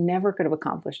we never could have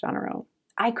accomplished on our own.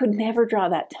 I could never draw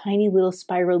that tiny little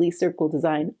spirally circle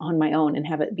design on my own and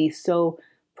have it be so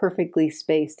perfectly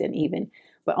spaced and even.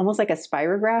 But almost like a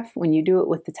spirograph, when you do it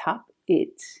with the top,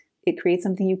 it creates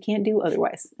something you can't do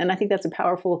otherwise. And I think that's a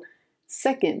powerful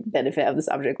second benefit of this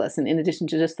object lesson, in addition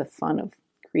to just the fun of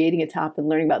creating a top and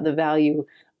learning about the value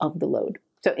of the load.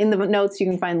 So in the notes, you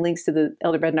can find links to the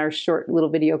Elder Bednar's short little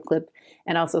video clip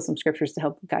and also some scriptures to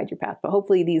help guide your path. But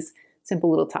hopefully these simple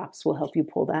little tops will help you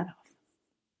pull that off.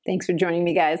 Thanks for joining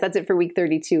me, guys. That's it for week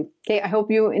 32. Okay, I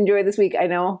hope you enjoy this week. I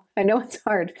know it's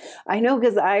hard. I know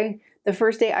because the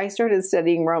first day I started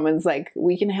studying Romans like a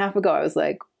week and a half ago, I was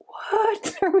like,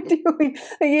 what are we doing?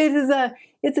 Like,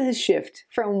 it's a shift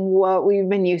from what we've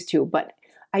been used to. But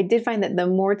I did find that the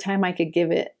more time I could give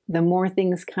it, the more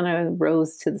things kind of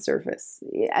rose to the surface.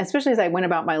 Especially as I went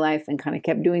about my life and kind of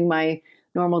kept doing my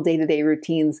normal day-to-day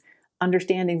routines,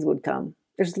 understandings would come.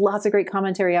 There's lots of great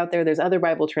commentary out there. There's other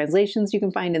Bible translations you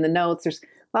can find in the notes. There's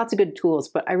lots of good tools,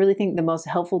 but I really think the most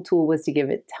helpful tool was to give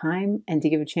it time and to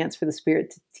give a chance for the Spirit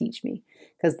to teach me.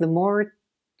 Because the more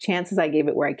chances I gave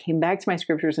it where I came back to my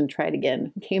scriptures and tried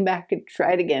again, came back and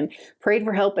tried again, prayed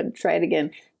for help and tried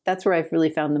again, that's where I've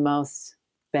really found the most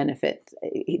benefit.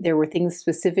 There were things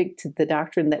specific to the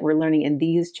doctrine that we're learning in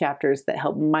these chapters that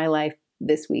helped my life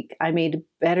this week. I made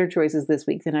better choices this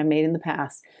week than I made in the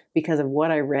past because of what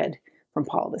I read from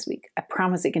Paul this week. I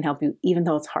promise it can help you, even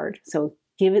though it's hard. So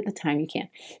give it the time you can.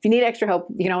 If you need extra help,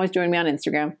 you can always join me on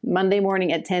Instagram. Monday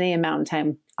morning at 10 a.m. Mountain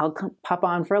Time, I'll pop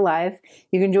on for a live.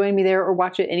 You can join me there or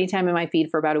watch it anytime in my feed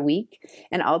for about a week.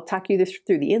 And I'll talk you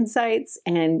through the insights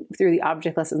and through the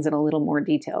object lessons in a little more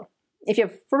detail. If you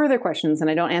have further questions and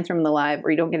I don't answer them in the live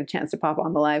or you don't get a chance to pop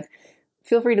on the live,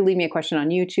 feel free to leave me a question on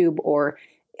YouTube or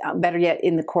better yet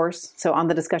in the course. So on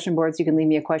the discussion boards, you can leave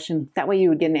me a question. That way you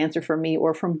would get an answer from me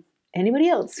or from anybody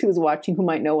else who's watching who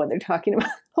might know what they're talking about.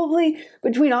 Hopefully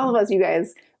between all of us, you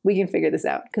guys, we can figure this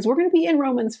out because we're going to be in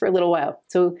Romans for a little while.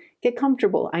 So get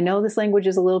comfortable. I know this language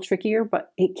is a little trickier,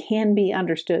 but it can be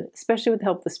understood, especially with the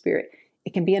help of the Spirit.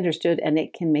 It can be understood and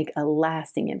it can make a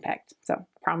lasting impact. So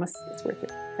I promise it's worth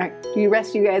it. All right, do you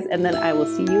rest, you guys, and then I will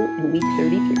see you in week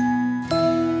 33.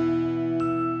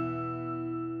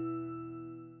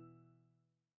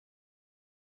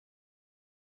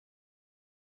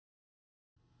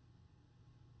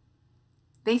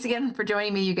 Thanks again for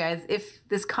joining me, you guys. If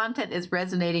this content is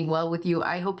resonating well with you,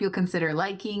 I hope you'll consider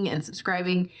liking and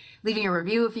subscribing, leaving a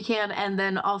review if you can, and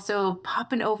then also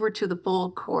popping over to the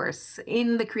full course.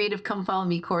 In the Creative Come Follow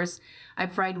Me course, I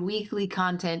provide weekly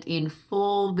content in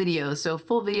full videos. So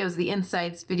full videos, the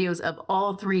insights, videos of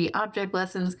all 3 object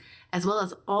lessons, as well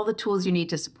as all the tools you need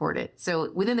to support it.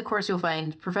 So within the course, you'll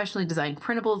find professionally designed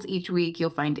printables each week. You'll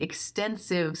find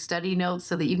extensive study notes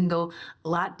so that you can go a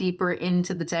lot deeper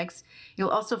into the text. You'll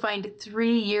also find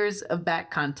 3 years of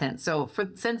back content. So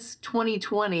since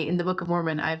 2020 in the Book of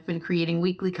Mormon, I've been creating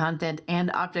weekly content and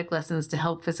object lessons to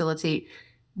help facilitate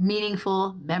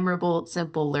meaningful, memorable,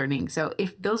 simple learning. So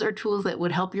if those are tools that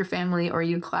would help your family or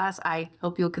your class, I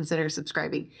hope you'll consider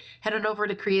subscribing. Head on over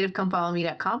to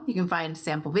creativecomefollowme.com. You can find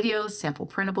sample videos, sample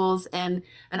printables, and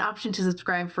an option to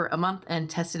subscribe for a month and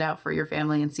test it out for your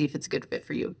family and see if it's a good fit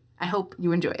for you. I hope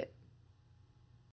you enjoy it.